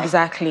supply.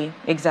 Exactly.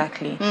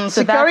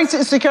 So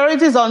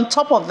security is on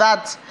top of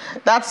that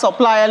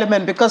supply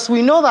element, because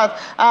we know that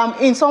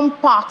in some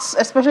parts,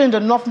 especially in the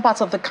northern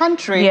parts of the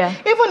country,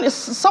 even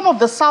some of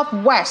the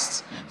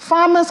southwest,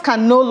 farmers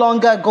can no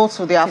longer go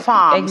to their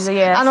farms.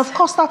 Yes. And of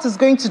course, that is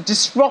going to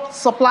disrupt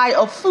supply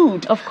of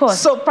food. Of course.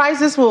 So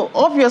prices will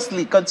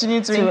obviously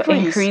continue to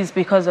increase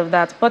because of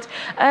that. But,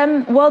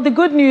 well, the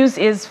good news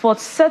is for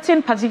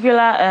certain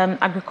particular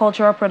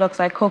agricultural products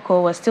like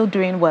cocoa, we're still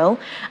doing well.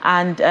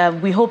 And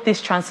we hope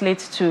this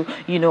translates to,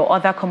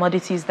 other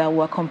commodities that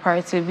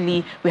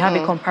we have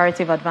a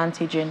comparative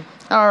advantage in.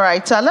 All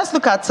right. Let's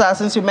look at,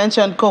 since you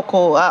mentioned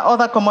cocoa,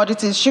 other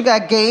commodities. Sugar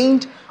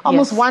gained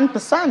almost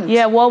 1%.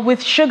 Yeah, well,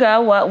 with sugar,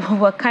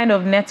 we're kind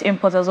of net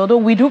importers, although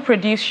we do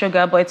produce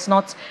sugar, but it's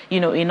not,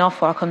 enough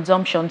for our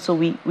consumption. So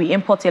we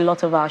import a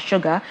lot of our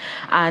sugar,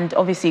 and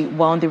obviously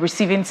we're on the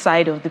receiving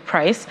side of the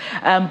price.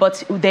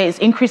 But there is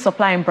increased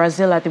supply in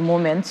Brazil at the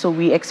moment, so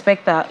we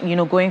expect that,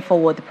 going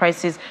forward, the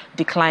prices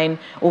decline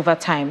over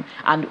time.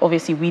 And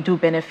obviously we do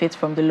benefit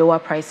from the lower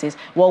prices.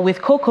 Well,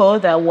 with cocoa,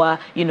 there were,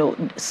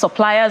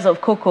 suppliers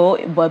of cocoa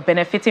were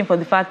benefiting from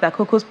the fact that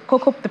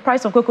the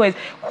price of cocoa is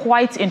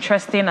quite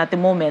interesting at the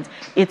moment.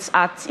 It's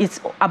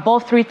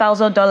above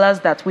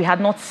 $3,000 that we had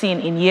not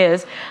seen in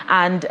years,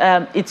 and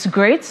it's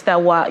great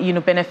that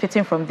we're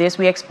benefiting from this.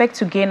 We expect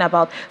to gain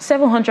about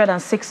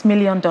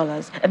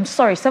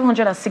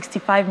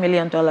 $765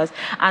 million,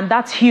 and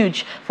that's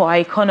huge for our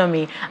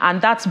economy,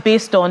 and that's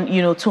based on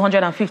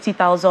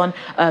 250,000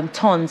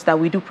 tons that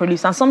we do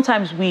produce. And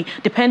sometimes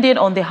depending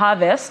on the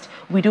harvest,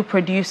 we do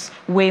produce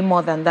way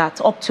more than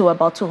that, up to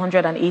about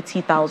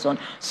 280,000.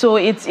 So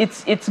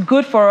it's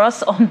good for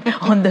us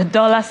on the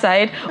dollar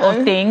side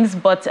of things,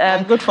 but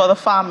and good for the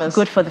farmers.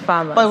 Good for the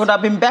farmers. But it would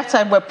have been better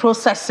if we're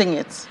processing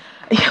it.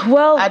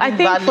 Well, I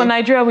think for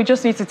Nigeria, we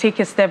just need to take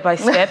it step by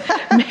step.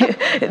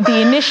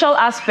 The initial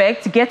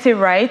aspect, get it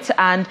right,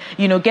 and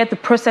get the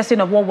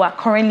processing of what we're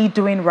currently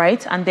doing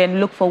right, and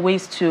then look for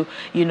ways to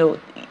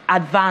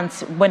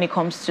advance when it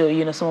comes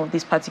to some of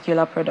these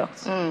particular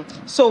products.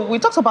 So we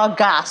talked about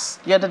gas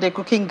the other day,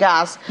 cooking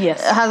gas.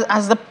 Yes.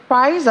 Has the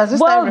price, has this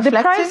started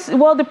reflecting?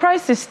 The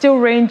price is still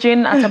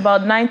ranging at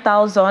about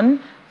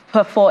 9,000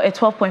 for a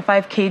 12.5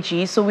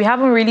 kg. So we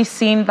haven't really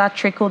seen that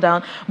trickle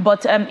down.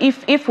 But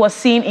if we're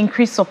seeing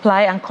increased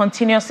supply and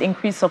continuous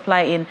increased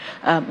supply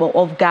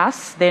of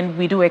gas, then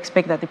we do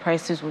expect that the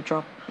prices will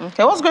drop.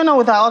 Okay, what's going on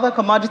with our other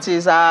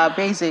commodities, our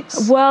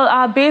basics? Well,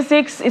 our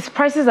basics,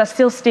 prices are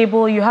still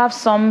stable. You have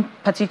some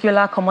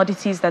particular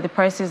commodities that the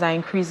prices are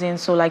increasing,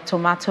 so like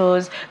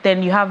tomatoes.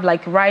 Then you have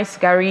like rice,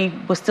 gari.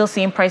 We're still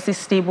seeing prices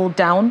stable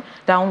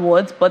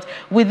downwards. But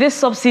with this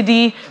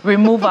subsidy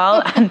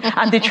removal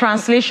and the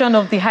translation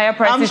of the higher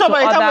prices, I'm sure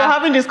by the time we're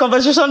having this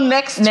conversation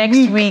next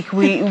week,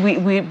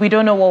 we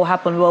don't know what will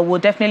happen. Well, we'll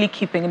definitely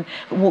keep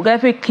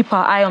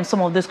our eye on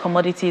some of these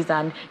commodities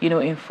and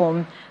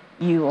inform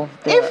you of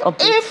the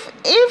updates.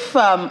 If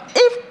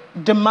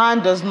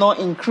demand does not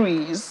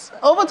increase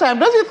over time,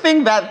 don't you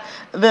think that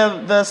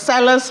the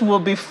sellers will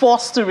be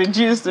forced to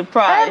reduce the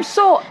price?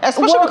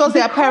 Especially because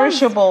they are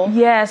perishable.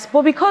 Yes,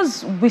 but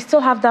because we still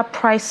have that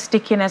price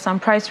stickiness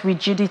and price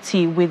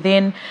rigidity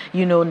within,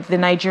 the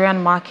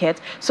Nigerian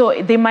market. So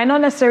they might not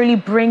necessarily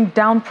bring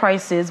down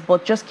prices,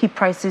 but just keep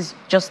prices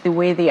just the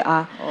way they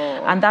are.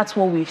 And that's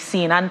what we've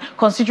seen. And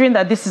considering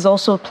that this is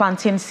also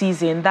planting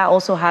season, that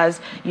also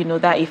has,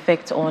 that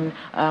effect on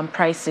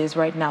prices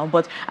right now.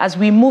 But as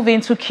we move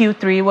into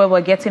Q3, where we're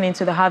getting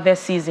into the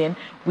harvest season, in,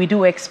 we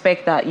do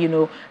expect that,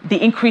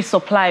 the increased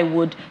supply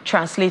would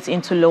translate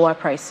into lower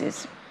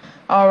prices.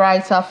 All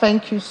right,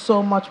 thank you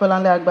so much,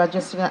 Bolanle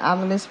Agbaje, Senior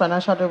Analyst,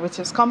 Financial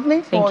Derivatives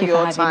Company, for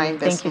your time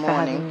this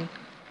morning.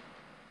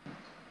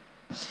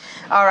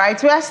 All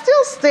right, we are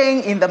still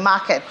staying in the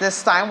market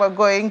this time. We're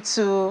going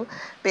to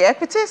the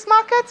equities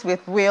market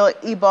with Will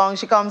Ibong.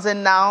 She comes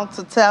in now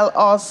to tell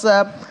us,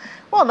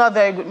 well, not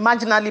very good,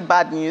 marginally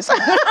bad news.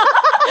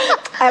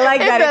 I like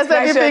that expression. If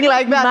there's anything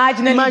like that,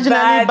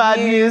 marginally bad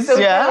news. So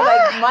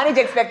manage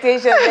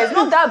expectations. It's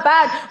not that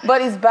bad,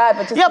 but it's bad.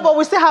 But but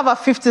we still have a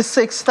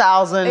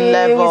 56,000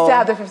 level. We still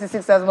have the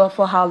 56,000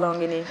 for how long,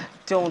 Ini?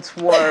 Don't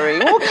worry.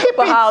 We'll keep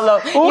for how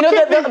long?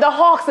 The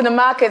hawks in the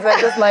markets are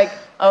just like,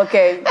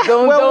 okay,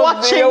 we're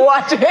watching.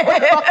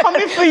 We're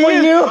coming for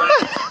you.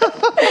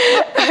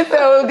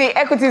 So the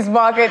equities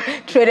market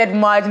traded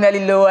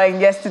marginally lower in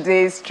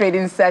yesterday's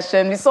trading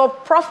session. We saw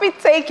profit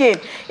taking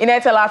in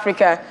Airtel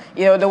Africa,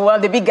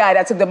 the big guy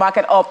that took the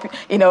market up,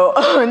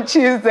 on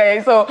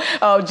Tuesday. So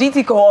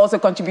GTCO also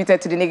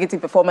contributed to the negative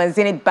performance.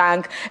 Zenith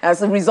Bank,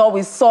 as a result,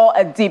 we saw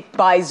a dip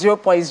by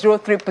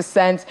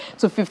 0.03%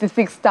 to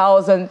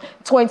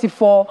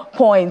 56,024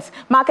 points.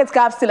 Market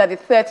cap still at the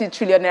 30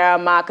 trillion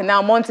naira mark.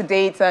 Now, month to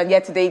date and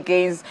year-to-date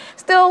gains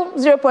still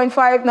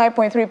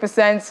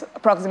 0.59.3%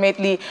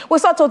 approximately. We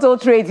saw total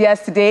trades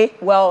yesterday,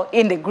 well,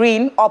 in the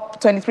green,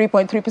 up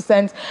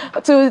 23.3%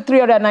 to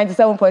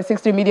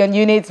 397.63 million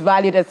units,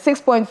 valued at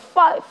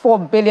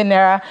 6.54 billion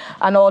naira,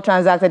 and all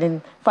transacted in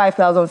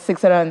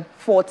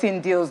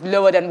 5,614 deals,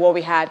 lower than what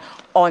we had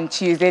on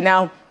Tuesday.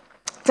 Now,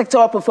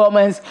 sectoral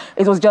performance,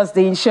 it was just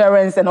the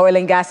insurance and oil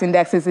and gas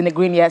indexes in the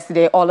green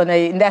yesterday. All of the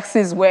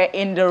indexes were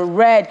in the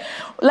red.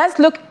 Let's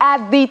look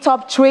at the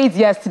top trades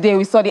yesterday.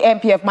 We saw the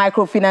MPF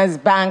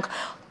Microfinance Bank.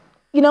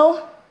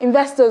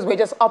 Investors were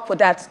just up for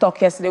that stock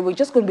yesterday. We're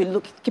just going to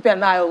be keeping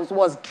an eye on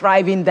what's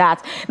driving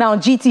that. Now,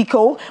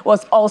 GTCO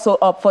was also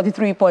up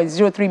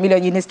 43.03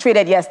 million units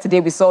traded yesterday.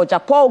 We saw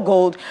Japan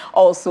Gold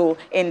also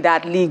in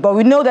that league. But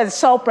we know that the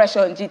sell pressure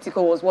on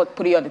GTCO was what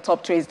put it on the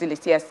top trades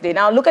list yesterday.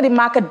 Now, look at the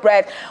market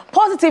breadth.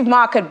 Positive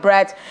market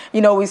breadth.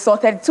 We saw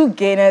 32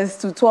 gainers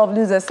to 12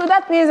 losers. So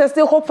that means there's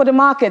still hope for the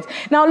market.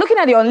 Now, looking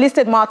at the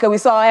unlisted market, we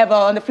saw, however,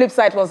 on the flip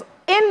side was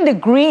in the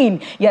green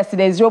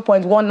yesterday,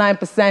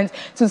 0.19%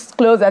 to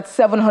close at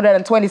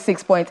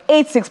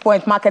 726.86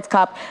 point market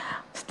cap,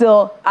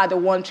 still at the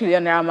 1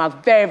 trillion naira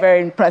mark. Very,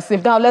 very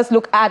impressive. Now let's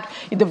look at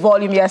the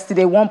volume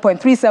yesterday.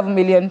 1.37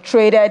 million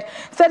traded,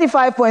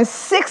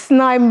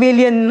 35.69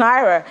 million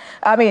naira.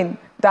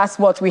 That's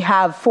what we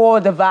have for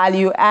the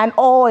value, and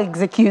all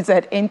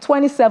executed in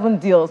 27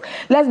 deals.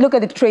 Let's look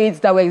at the trades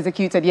that were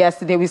executed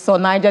yesterday. We saw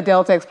Niger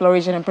Delta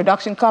Exploration and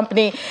Production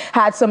Company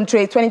had some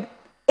trades,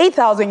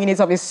 8,000 units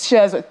of its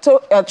shares were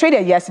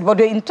traded yesterday. But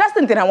the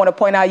interesting thing I want to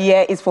point out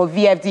here is for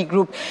VFD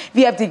Group.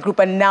 VFD Group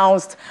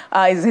announced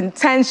its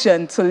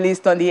intention to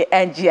list on the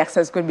NGX.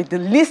 It's going to be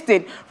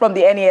delisted from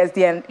the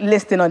NASD and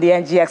listing on the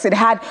NGX. It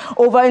had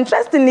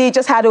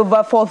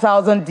over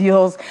 4,000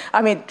 deals.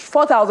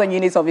 4,000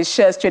 units of its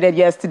shares traded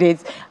yesterday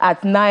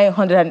at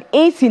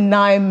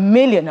 989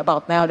 million,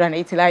 about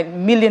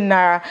 989 million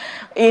naira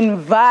in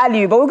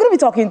value. But we're going to be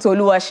talking to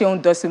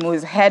Oluwaseun Dosimu, who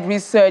is head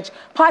research,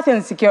 Party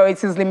and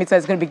Securities Limited,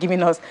 is going to be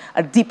giving us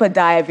a deeper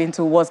dive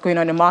into what's going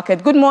on in the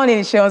market. Good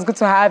morning, Sean. It's good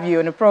to have you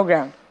on the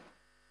program.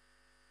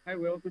 Hi,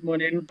 Will. Good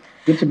morning.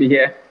 Good to be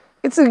here.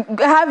 Good to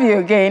have you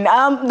again.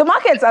 The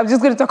markets, I'm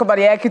just going to talk about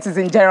the equities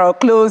in general,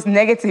 closed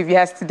negative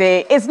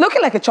yesterday. It's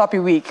looking like a choppy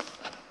week.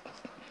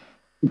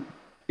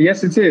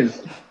 Yes, it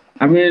is.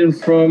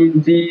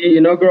 From the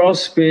inaugural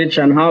speech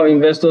and how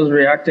investors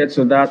reacted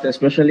to that,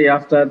 especially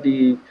after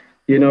the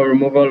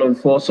removal of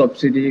fuel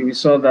subsidy, we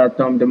saw that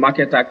the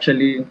market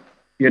actually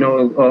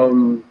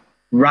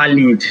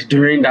rallied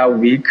during that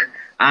week.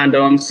 And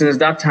since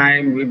that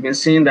time, we've been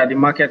seeing that the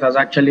market has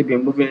actually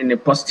been moving in a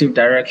positive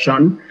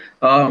direction.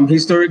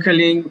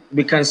 Historically,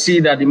 we can see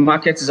that the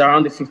market is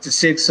around the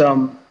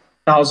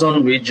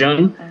 56,000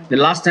 region. The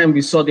last time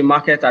we saw the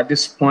market at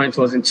this point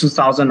was in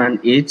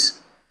 2008.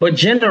 But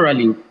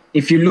generally,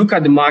 if you look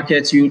at the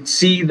market, you'd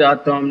see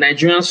that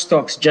Nigerian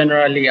stocks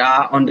generally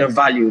are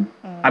undervalued.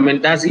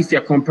 That's if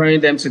you're comparing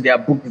them to their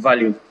book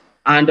value.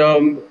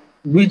 And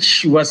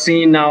which we're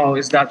seeing now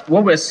is that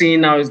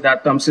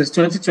since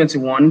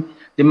 2021,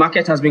 the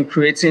market has been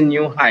creating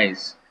new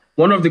highs.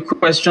 One of the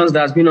questions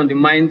that has been on the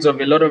minds of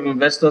a lot of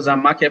investors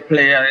and market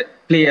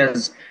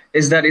players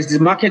is that, is the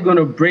market going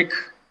to break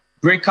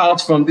out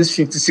from this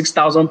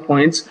 56,000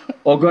 points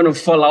or going to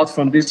fall out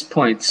from this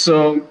point?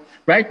 So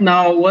right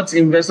now, what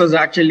investors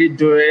are actually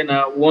doing,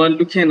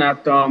 looking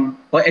at,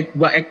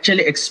 we're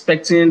actually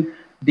expecting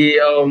the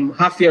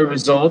half-year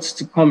results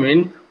to come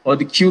in, or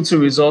the Q2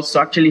 results to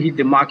actually hit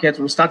the market.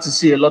 We'll start to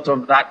see a lot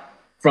of that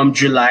from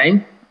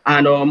July.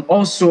 And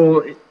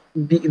also,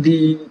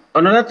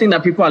 another thing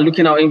that people are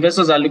looking at,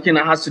 investors are looking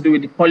at, has to do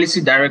with the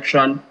policy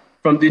direction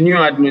from the new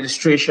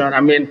administration.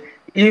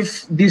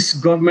 If this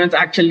government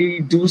actually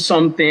do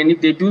something,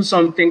 if they do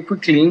something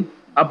quickly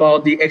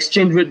about the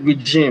exchange rate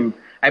regime,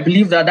 I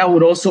believe that that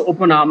would also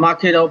open our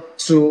market up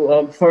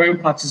to foreign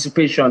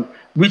participation,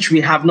 which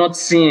we have not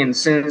seen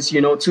since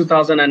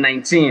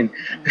 2019.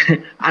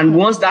 And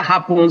once that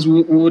happens,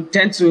 we would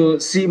tend to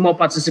see more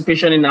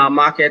participation in our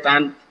market,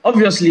 and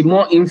obviously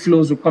more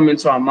inflows will come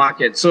into our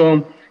market.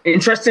 So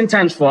interesting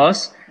times for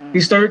us.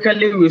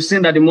 Historically, we've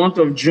seen that the month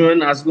of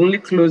June has only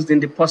closed in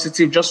the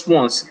positive just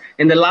once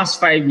in the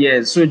last 5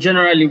 years. So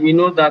generally, we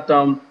know that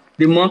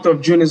the month of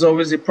June is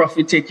always a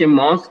profit-taking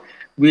month.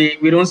 We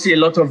don't see a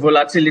lot of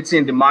volatility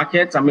in the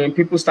market. I mean,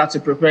 people start to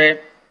prepare,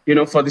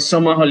 for the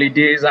summer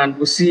holidays, and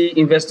we'll see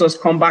investors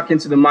come back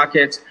into the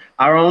market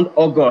around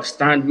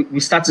August, and we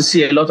start to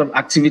see a lot of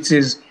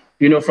activities,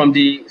 from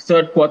the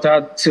third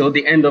quarter till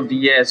the end of the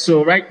year.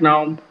 So right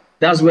now,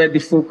 that's where the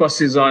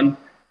focus is on.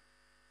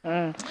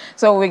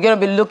 So we're going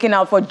to be looking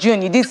out for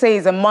June. You did say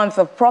it's a month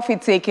of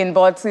profit-taking,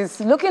 but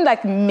it's looking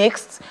like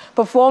mixed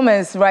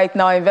performance right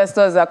now.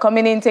 Investors are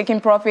coming in,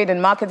 taking profit,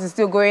 and market is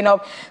still going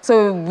up.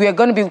 So we're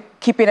going to be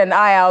keeping an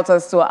eye out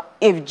as to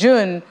if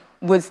June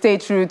would stay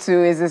true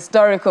to its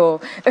historical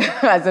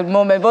at the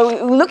moment.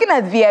 But looking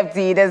at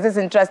VFD, there's this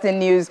interesting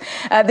news.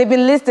 They've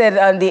been listed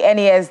on the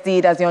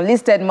NASD, that's the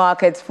unlisted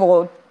market,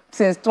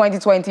 since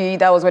 2020.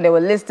 That was when they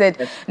were listed.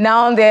 Yes.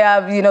 Now they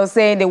are,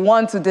 saying they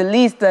want to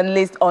delist and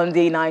list on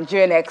the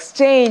Nigerian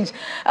exchange.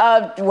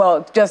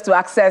 Just to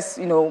access,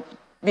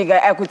 bigger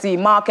equity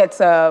markets,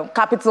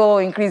 capital,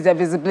 increase their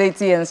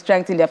visibility and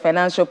strengthen their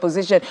financial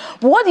position.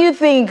 What do you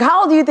think?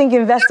 How do you think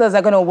investors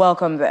are going to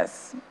welcome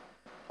this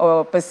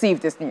or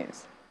perceive this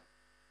news?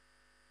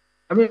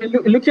 I mean,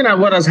 looking at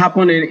what has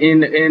happened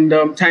in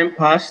time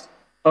past,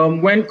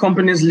 when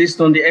companies list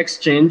on the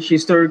exchange,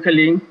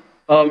 historically,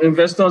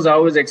 investors are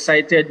always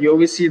excited. You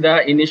always see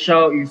that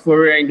initial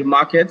euphoria in the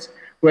market,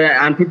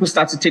 and people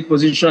start to take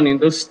position in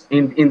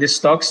the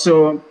stocks.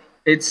 So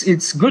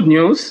it's good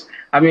news.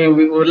 I mean,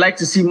 we would like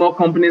to see more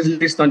companies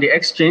list on the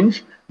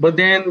exchange. But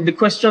then the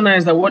question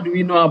is that what do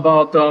we know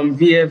about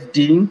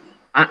VFD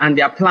and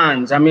their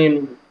plans? I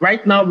mean,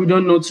 right now we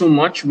don't know too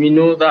much. We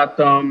know that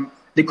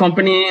the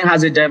company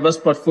has a diverse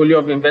portfolio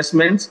of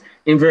investments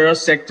in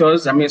various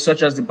sectors. I mean,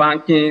 such as the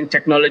banking,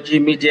 technology,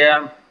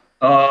 media,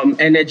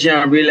 energy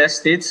and real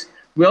estate.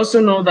 We also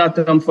know that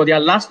for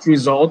their last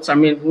results, I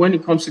mean, when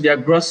it comes to their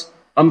gross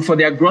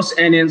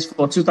earnings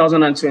for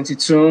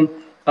 2022,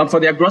 for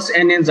their gross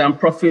earnings and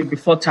profit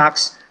before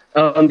tax,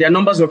 their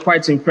numbers were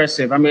quite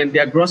impressive. I mean,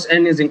 their gross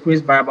earnings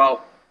increased by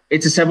about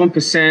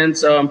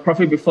 87%,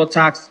 profit before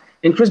tax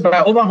increased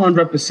by over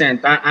 100%.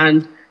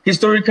 And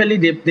historically,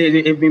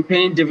 they've been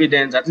paying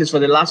dividends, at least for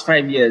the last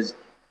 5 years.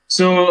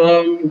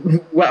 So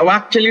we're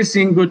actually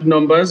seeing good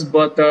numbers,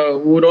 but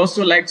we would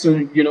also like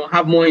to,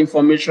 have more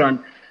information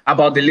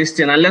about the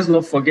listing. And let's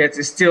not forget,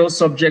 it's still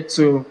subject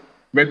to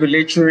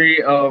regulatory.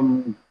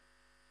 Approval.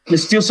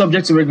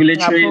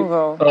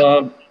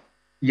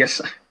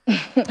 Yes.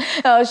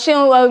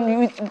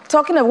 Seun,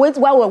 talking about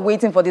while we're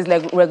waiting for this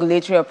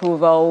regulatory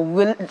approval,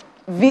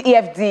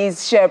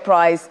 VFD's share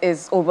price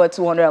is over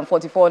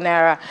 244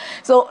 naira.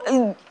 So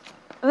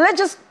let's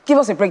just give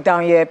us a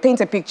breakdown here, paint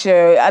a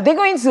picture. Are they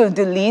going to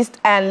delist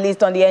and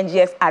list on the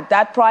NGX at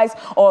that price,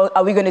 or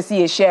are we going to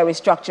see a share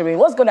restructuring?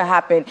 What's going to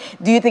happen?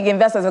 Do you think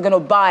investors are going to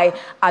buy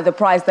at the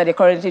price that they're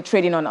currently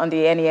trading on the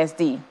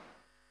NASD?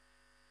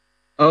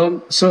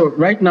 So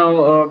right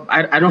now,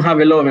 I don't have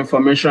a lot of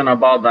information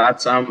about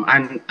that.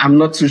 And I'm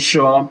not too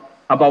sure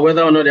about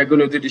whether or not they're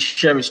going to do the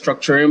share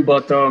restructuring,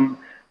 but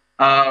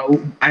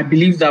I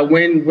believe that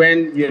when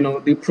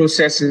the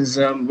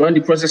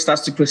process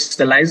starts to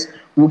crystallize,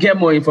 we'll get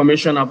more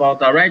information about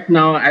that. Right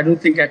now, I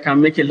don't think I can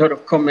make a lot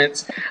of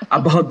comments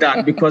about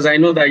that because I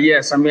know that,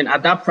 yes, I mean,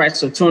 at that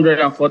price of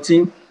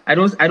 214, I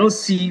don't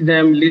see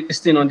them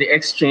listing on the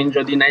exchange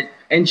or the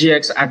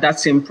NGX at that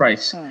same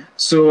price.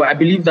 So I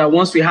believe that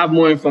once we have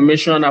more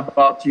information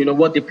about,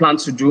 what they plan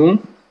to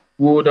do,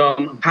 we would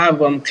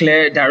have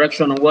clear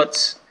direction on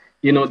what,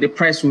 the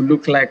price will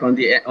look like on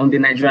the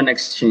Nigerian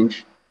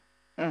exchange.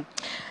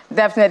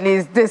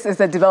 Definitely, this is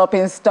a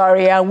developing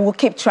story, and we'll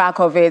keep track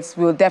of it.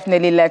 We'll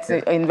definitely let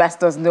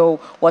investors know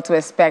what to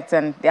expect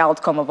and the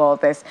outcome of all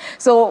this.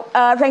 So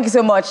thank you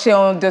so much,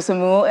 Seun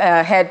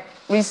Dosunmu, Head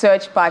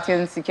Research,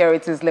 Parthian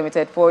Securities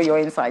Limited, for your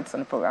insights on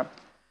the program.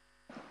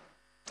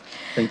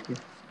 Thank you.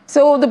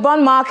 So the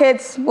bond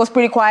market was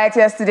pretty quiet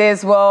yesterday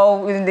as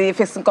well in the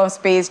fixed income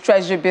space.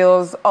 Treasury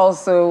bills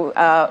also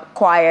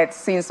quiet,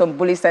 seeing some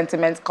bullish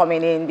sentiments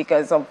coming in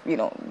because of,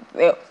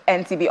 the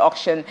NTB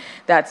auction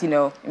that,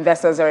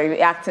 investors are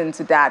reacting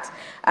to that.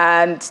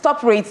 And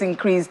stop rates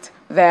increased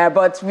there,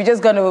 but we're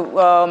just going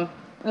to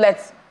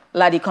let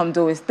Ladi come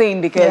do his thing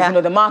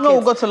because, the market... No,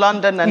 we'll go to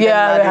London and then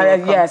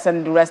Ladi will come. Yes,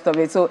 and the rest of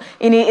it. So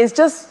it's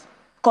just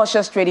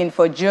cautious trading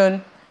for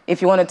June. If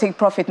you want to take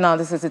profit now,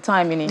 this is the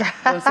time, Don't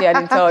say I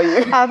didn't tell you.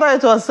 I thought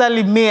it was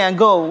selling me and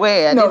go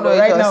away.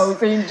 Right now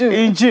it's in June.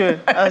 In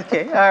June.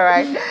 Okay, all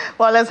right.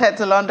 Well, let's head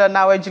to London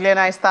now where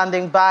Juliana is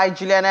standing by.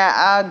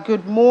 Juliana,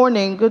 good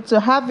morning. Good to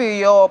have you.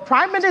 Your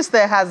Prime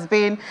Minister has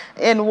been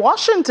in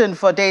Washington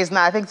for days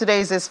now. I think today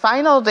is his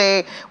final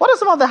day. What are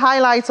some of the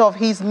highlights of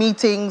his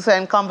meetings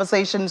and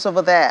conversations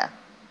over there?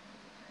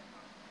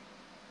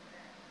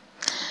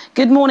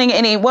 Good morning,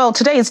 Inni. Well,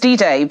 today is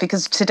D-Day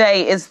because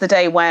today is the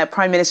day where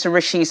Prime Minister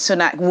Rishi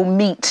Sunak will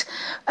meet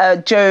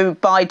Joe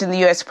Biden,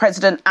 the US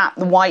President, at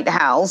the White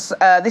House.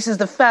 This is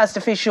the first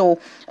official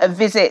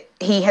visit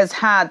he has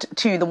had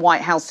to the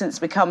White House since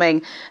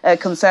becoming a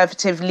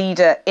Conservative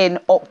leader in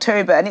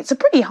October. And it's a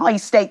pretty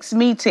high-stakes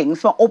meeting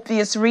for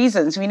obvious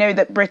reasons. We know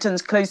that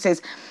Britain's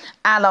closest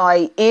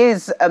ally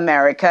is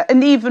America.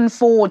 And even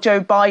for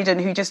Joe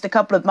Biden, who just a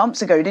couple of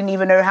months ago didn't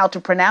even know how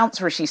to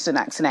pronounce Rishi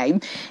Sunak's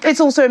name,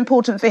 it's also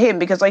important for him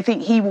because I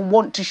think he will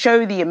want to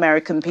show the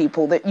American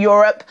people that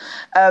Europe,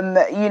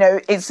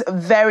 is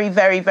very,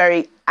 very,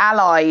 very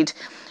allied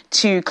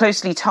to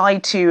closely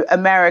tied to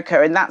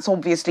America. And that's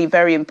obviously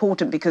very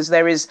important because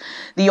there is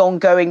the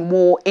ongoing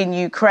war in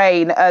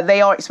Ukraine.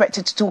 They are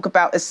expected to talk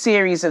about a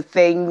series of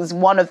things,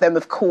 one of them,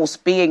 of course,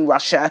 being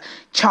Russia.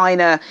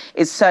 China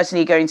is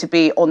certainly going to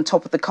be on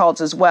top of the cards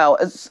as well,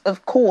 as,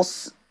 of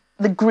course,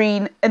 the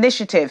Green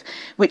Initiative,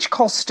 which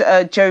cost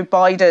Joe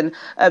Biden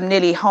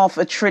nearly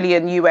 $500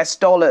 billion US.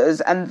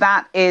 And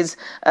that is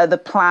the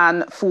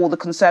plan for the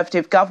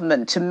Conservative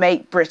government to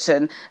make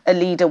Britain a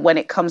leader when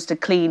it comes to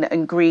clean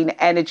and green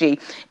energy.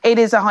 It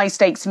is a high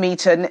stakes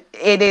meeting.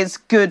 It is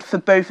good for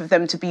both of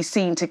them to be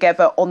seen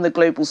together on the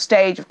global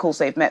stage. Of course,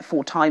 they've met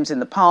 4 times in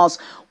the past,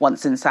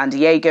 once in San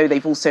Diego.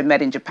 They've also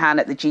met in Japan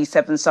at the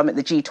G7 summit,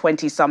 the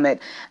G20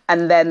 summit,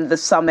 and then the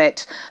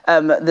summit,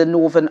 the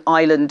Northern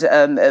Ireland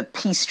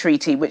Peace Treaty,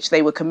 which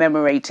they were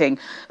commemorating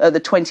the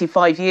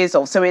 25 years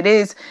of. So it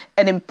is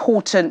an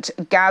important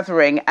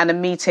gathering and a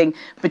meeting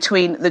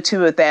between the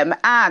two of them.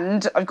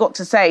 And I've got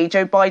to say,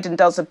 Joe Biden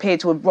does appear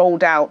to have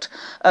rolled out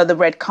the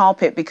red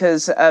carpet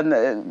because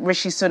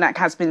Rishi Sunak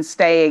has been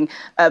staying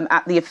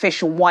at the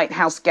official White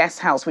House guest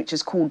house, which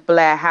is called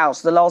Blair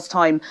House. The last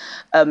time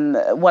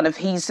one of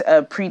his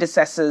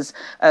predecessors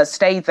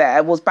stayed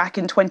there was back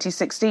in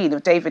 2016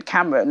 of David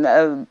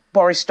Cameron.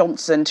 Boris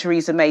Johnson,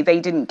 Theresa May, they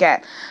didn't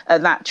get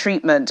that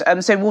treatment.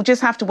 So we'll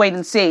just have to wait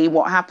and see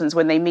what happens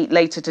when they meet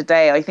later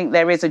today. I think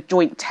there is a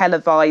joint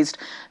televised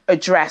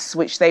address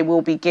which they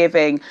will be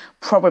giving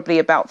probably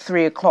about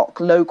 3 o'clock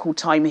local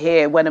time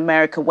here when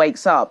America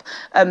wakes up.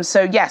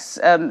 So yes,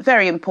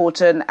 very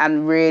important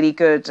and really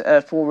good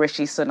for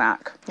Rishi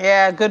Sunak.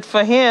 Yeah, good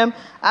for him.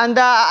 And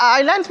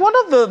I learned one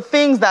of the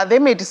things that they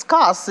may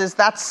discuss is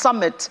that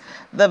summit,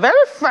 the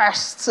very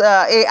first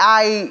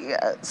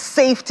AI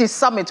safety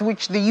summit,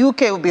 which the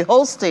UK will be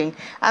hosting,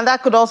 and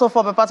that could also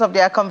form a part of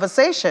their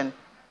conversation.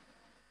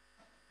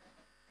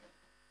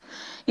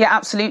 Yeah,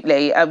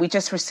 absolutely. We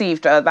just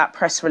received that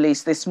press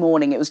release this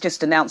morning. It was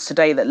just announced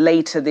today that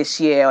later this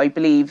year, I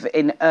believe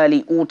in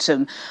early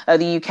autumn,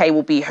 the UK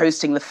will be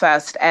hosting the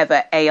first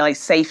ever AI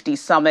safety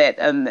summit.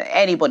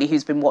 Anybody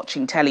who's been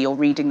watching telly or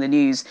reading the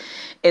news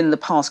in the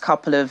past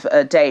couple of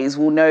days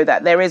will know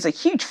that there is a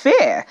huge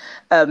fear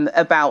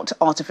about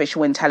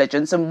artificial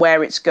intelligence and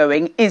where it's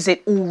going. Is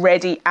it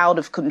already out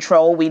of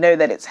control? We know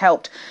that it's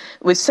helped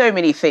with so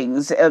many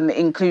things,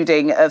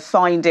 including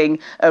finding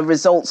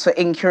results for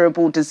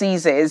incurable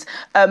diseases.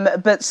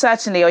 But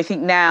certainly, I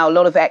think now a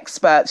lot of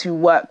experts who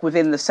work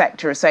within the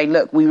sector are saying,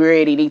 look, we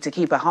really need to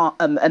keep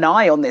an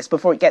eye on this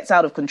before it gets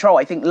out of control.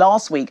 I think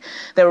last week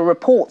there were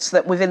reports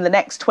that within the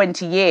next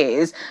 20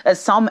 years,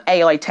 some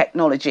AI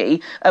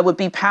technology would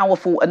be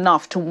powerful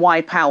enough to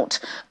wipe out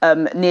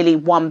nearly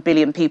 1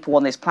 billion people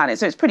on this planet.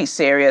 So it's pretty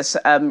serious.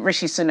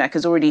 Rishi Sunak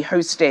has already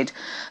hosted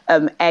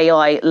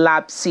AI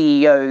lab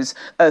CEOs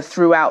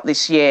throughout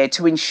this year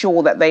to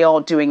ensure that they are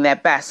doing their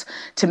best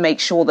to make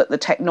sure that the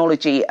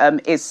technology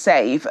is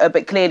safe.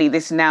 But clearly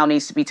this now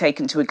needs to be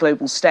taken to a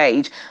global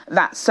stage.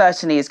 That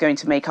certainly is going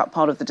to make up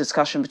part of the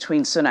discussion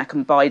between Sunak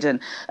and Biden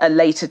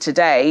later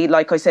today.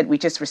 Like I said, we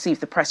just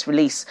received the press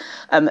release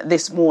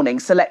this morning.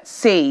 So let's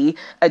see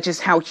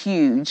just how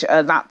huge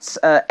that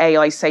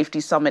AI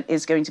safety summit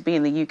is going to be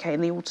in the UK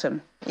in the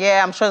autumn.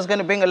 Yeah, I'm sure it's going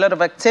to bring a lot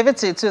of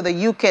activity to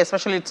the UK,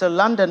 especially to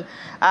London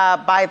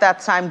by that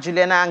time,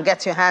 Juliana, and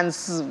get your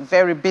hands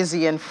very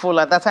busy and full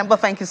at that time.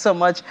 But thank you so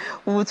much.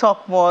 We will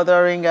talk more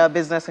during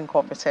Business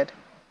Incorporated.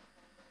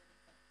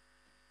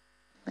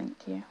 Thank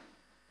you.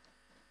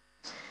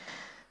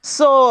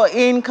 So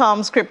in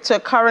comes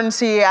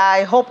cryptocurrency.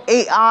 I hope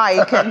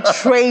AI can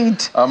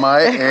trade. Am I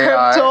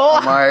AI?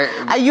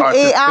 Crypto. Are you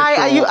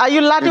AI? Are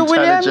you Laddie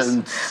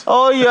Williams?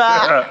 Oh, you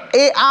are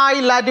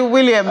AI Laddie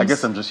Williams. I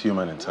guess I'm just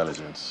human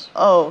intelligence.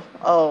 Oh,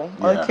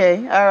 yeah. Okay.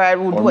 All right,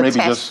 we'll do a test.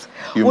 Just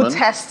human? We'll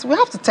test. We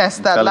have to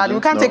test that, Laddie.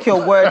 We can't take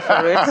your word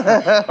for it.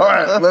 All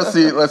right,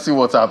 let's see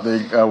what's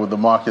happening with the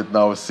market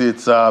now. We see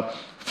it's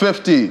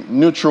 50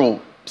 neutral,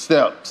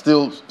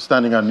 still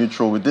standing at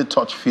neutral. We did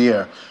touch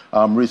fear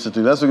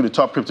recently. Let's look at the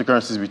top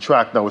cryptocurrencies we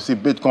tracked. Now we see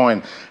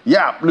Bitcoin,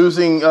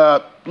 losing,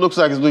 looks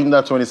like it's losing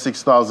that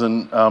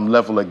 26,000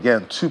 level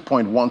again,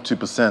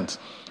 2.12%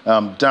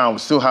 down. We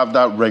still have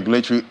that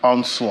regulatory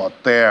onslaught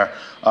there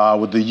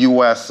with the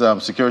U.S.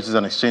 Securities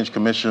and Exchange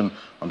Commission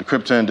on the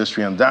crypto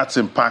industry, and that's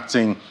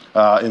impacting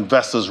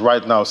investors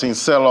right now. Seeing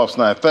sell-offs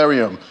now.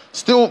 Ethereum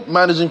still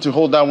managing to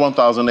hold that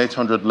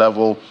 1,800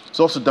 level. It's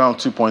also down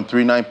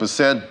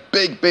 2.39%.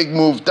 Big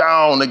move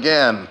down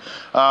again.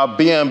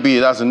 BNB,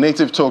 that's a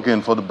native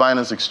token for the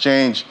Binance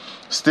exchange.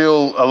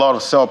 Still a lot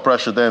of sell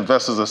pressure there.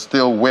 Investors are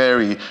still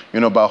wary,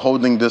 about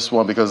holding this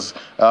one because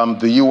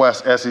the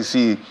U.S.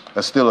 SEC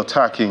is still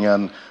attacking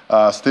and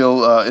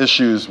still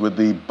issues with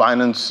the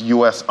Binance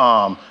U.S.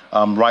 arm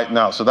right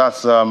now. So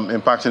that's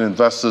impacting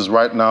investors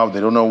right now. They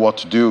don't know what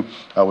to do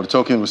with the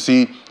token. We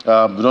see, we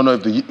don't know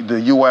if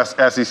the U.S.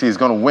 SEC is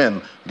going to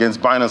win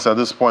against Binance at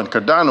this point.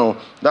 Cardano,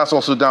 that's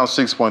also down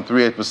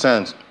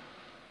 6.38%.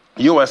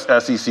 U.S.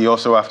 SEC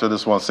also after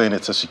this one saying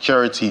it's a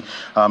security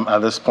at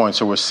this point.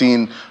 So we're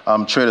seeing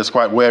traders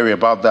quite wary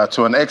about that.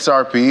 So an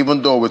XRP,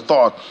 even though we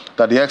thought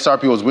that the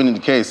XRP was winning the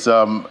case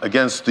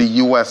against the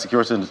U.S.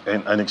 Securities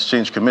and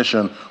Exchange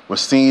Commission, we're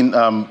seeing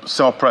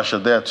sell pressure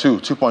there too,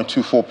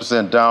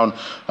 2.24% down,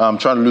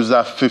 trying to lose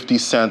that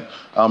 50-cent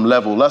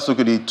level. Let's look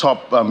at the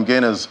top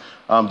gainers.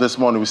 This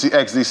morning, we see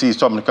XDC is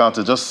topping the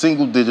counter, just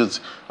single digits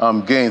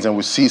gains, and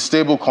we see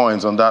stable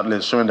coins on that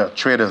list, showing that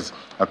traders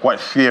are quite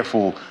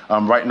fearful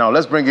right now.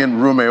 Let's bring in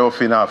Rume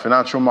Ofi now,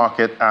 financial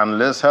market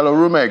analyst. Hello,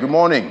 Rume. Good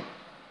morning.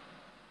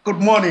 Good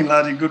morning,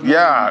 laddie. Good morning.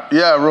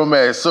 Yeah,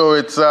 Rume. So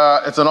it's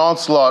an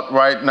onslaught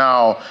right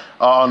now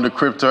on the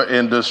crypto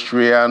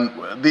industry, and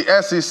the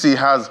SEC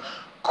has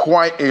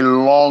quite a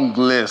long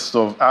list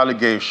of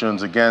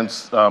allegations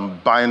against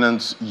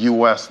Binance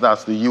US,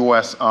 that's the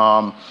US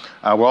arm.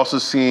 We're also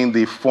seeing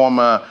the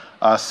former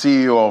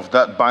CEO of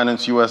that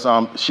Binance US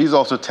arm. She's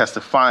also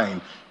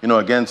testifying,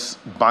 against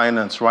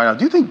Binance right now.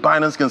 Do you think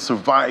Binance can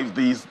survive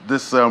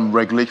this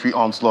regulatory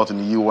onslaught in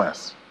the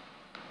US?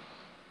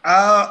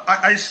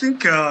 I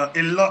think a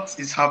lot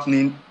is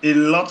happening. A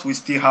lot will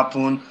still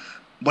happen.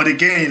 But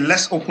again,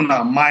 let's open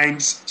our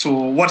minds to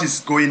what is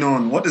going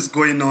on. What is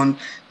going on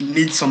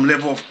needs some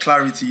level of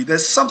clarity.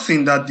 There's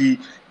something that the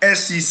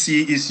SEC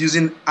is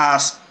using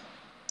as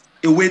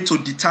a way to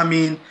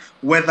determine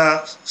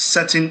whether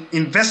certain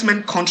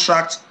investment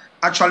contracts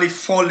actually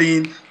fall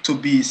in to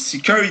be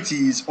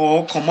securities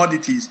or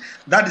commodities.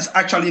 That is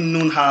actually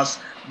known as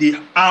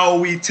the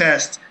ROE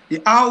test.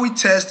 The ROE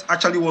test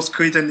actually was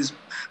created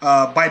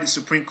by the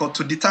Supreme Court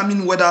to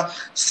determine whether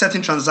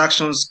certain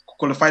transactions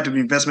qualified to be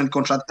investment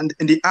contract, and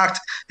in the Act,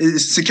 the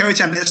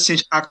Security and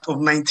Exchange Act of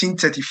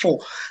 1934.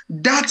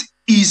 That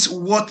is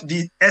what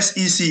the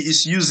SEC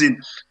is using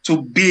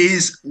to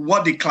base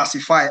what they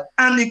classify,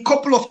 and a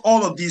couple of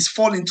all of these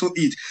fall into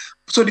it.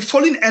 So the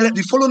following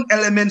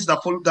elements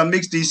that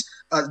makes these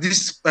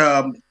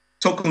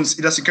tokens,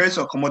 either securities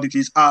or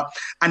commodities, are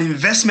an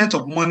investment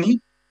of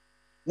money.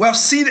 We have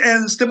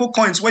seen stable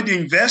coins where you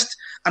invest,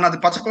 and at a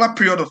particular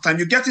period of time,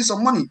 you're getting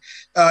some money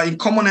in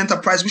common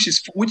enterprise,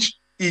 which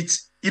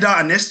it's either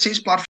an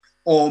exchange platform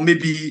or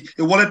maybe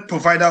a wallet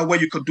provider where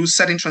you could do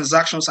certain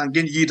transactions and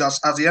gain yield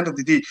at the end of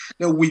the day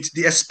with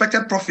the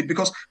expected profit.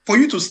 Because for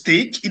you to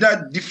stake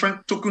either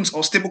different tokens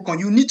or stablecoin,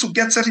 you need to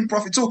get certain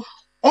profit. So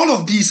all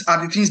of these are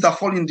the things that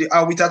fall in the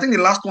ROE. I think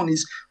the last one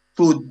is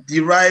to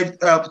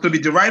be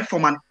derived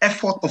from an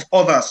effort of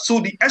others. So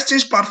the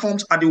exchange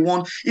platforms are the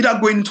one either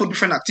going into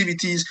different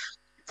activities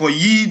for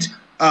yield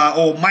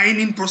or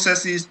mining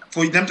processes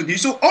for them to do.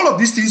 So all of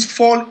these things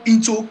fall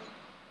into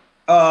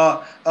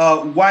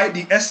why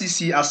the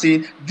SEC are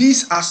saying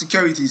these are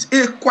securities.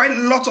 Quite a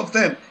lot of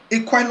them.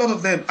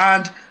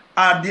 And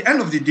at the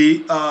end of the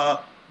day,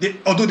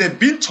 although there have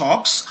been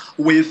talks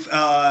with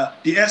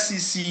the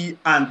SEC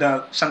and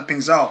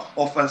Changpeng Zhao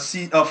of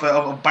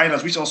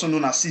Binance, which is also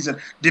known as Season,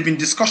 there have been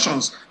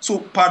discussions. So,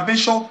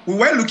 peradventure, we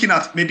were looking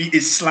at maybe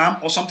a slam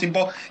or something,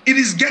 but it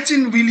is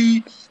getting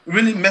really,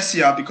 really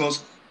messier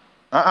because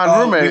we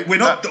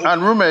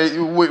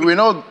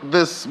know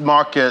this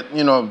market,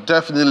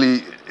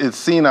 definitely it's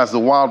seen as the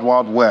wild,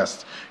 wild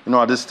west.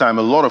 At this time,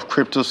 a lot of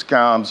crypto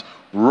scams,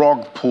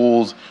 rug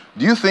pulls.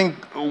 Do you think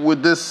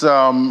with this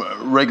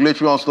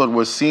regulatory onslaught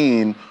we're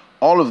seeing,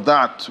 all of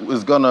that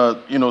is going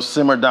to,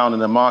 simmer down in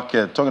the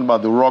market, talking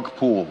about the rug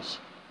pulls?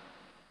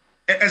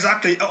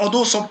 Exactly.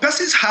 Although some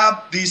persons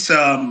have this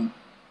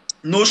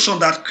notion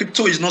that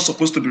crypto is not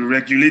supposed to be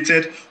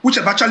regulated, which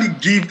have actually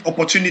given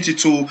opportunity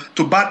to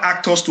bad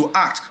actors to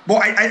act.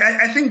 But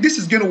I think this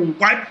is going to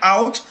wipe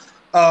out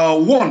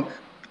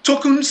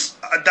tokens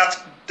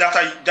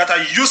that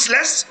are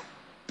useless,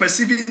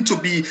 perceiving to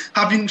be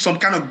having some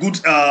kind of good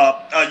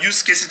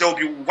use cases that will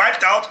be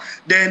wiped out.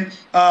 Then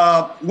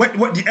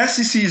what the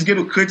SEC is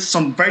going to create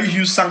some very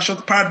huge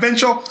sanctions.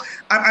 Peradventure,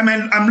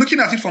 I'm looking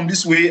at it from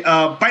this way.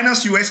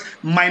 Binance US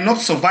might not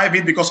survive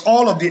it because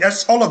all of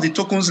the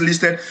tokens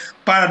listed.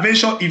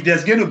 Peradventure, if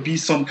there's going to be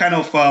some kind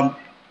of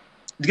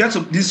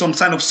some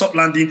kind of soft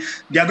landing,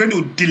 they are going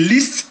to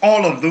delist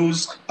all of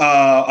those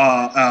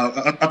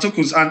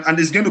tokens, and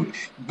it's going to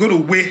go to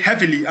weigh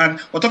heavily. And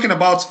we're talking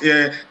about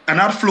an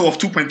outflow of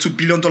 $2.2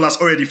 billion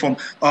already from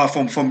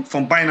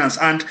Binance.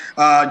 And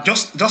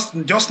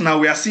just now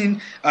we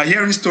are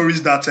hearing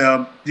stories that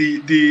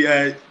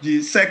the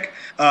SEC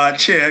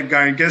chair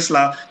Gary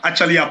Gensler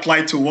actually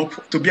applied to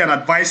be an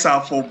advisor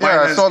for Binance.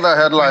 Yeah, I saw that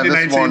headline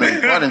this morning.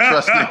 Quite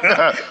interesting.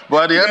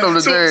 But at the end of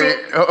the day,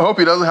 I hope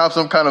he doesn't have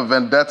some kind of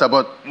vendetta,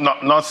 but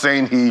not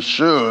saying he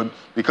should,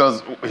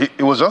 because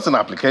it was just an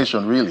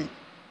application, really.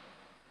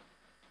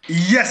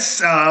 Yes,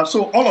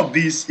 so all of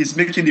this is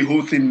making the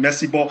whole thing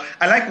messy. But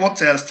I like what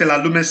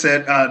Stella Lumen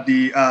said,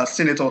 the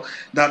senator,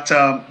 that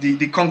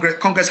the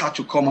Congress had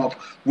to come up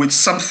with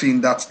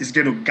something that is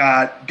going to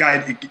guide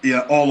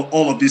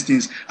all of these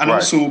things. And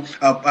also,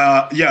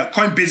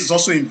 Coinbase is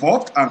also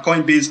involved, and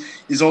Coinbase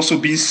is also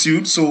being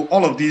sued. So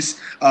all of these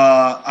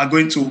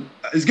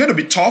it's going to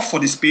be tough for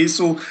the space.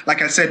 So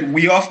like I said,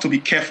 we have to be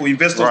careful.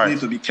 Investors need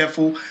to be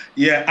careful.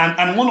 Yeah,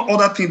 and one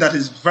other thing that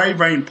is very,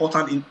 very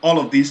important in all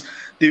of this,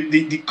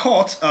 the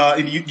court,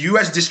 in the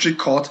U.S. District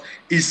Court,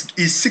 is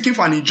seeking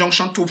for an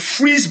injunction to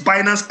freeze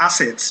Binance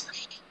assets.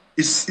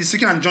 Is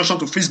seeking an injunction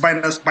to freeze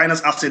Binance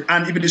assets.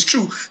 And if it is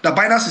true that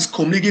Binance is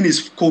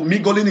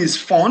commingling his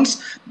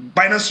funds,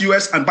 Binance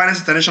US and Binance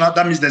International,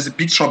 that means there's a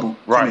big trouble.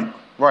 Right.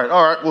 Right.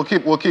 All right.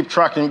 We'll keep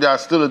tracking that.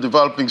 Still a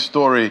developing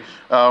story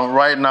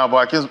right now,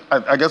 but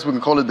I guess we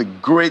can call it the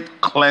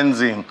great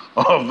cleansing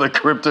of the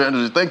crypto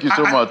industry. Thank you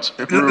so much.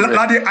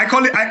 Ladi, I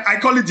call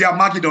it the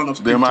Armageddon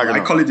of crypto. I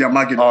call it the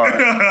Armageddon. All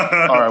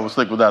right. All right. We'll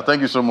stick with that.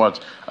 Thank you so much,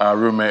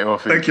 Rume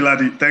Ofi. Thank you,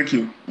 Ladi. Thank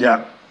you.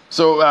 Yeah.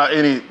 So,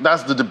 Ini,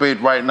 that's the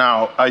debate right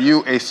now. Are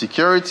you a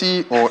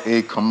security or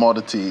a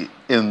commodity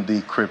in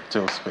the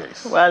crypto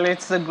space? Well,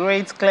 it's the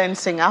great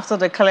cleansing. After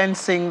the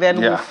cleansing,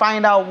 then we'll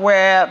find out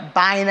where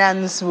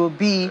Binance will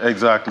be.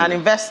 Exactly. And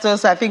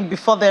investors, I think,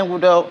 before then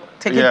would have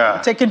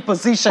taken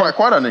position.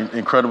 Quite an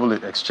incredible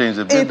exchange.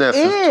 They've been there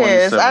since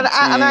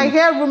 2017. And I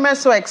hear rumors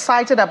so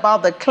excited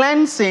about the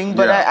cleansing,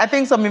 but I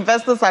think some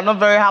investors are not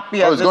very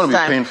happy at this time. Oh, it's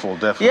going to be painful,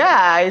 definitely.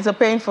 Yeah, it's a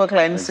painful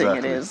cleansing.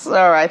 Exactly. It is.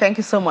 All right. Thank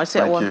you so much.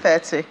 At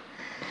 1:30.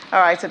 All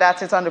right, so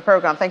that's it on the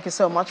program. Thank you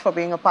so much for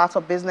being a part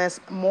of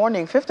Business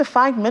Morning.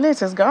 55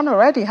 minutes is gone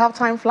already. How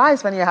time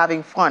flies when you're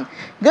having fun.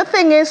 Good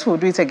thing is, we'll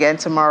do it again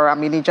tomorrow.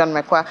 I'm John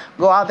McQuarrie.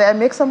 Go out there,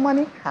 make some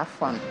money, have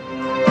fun.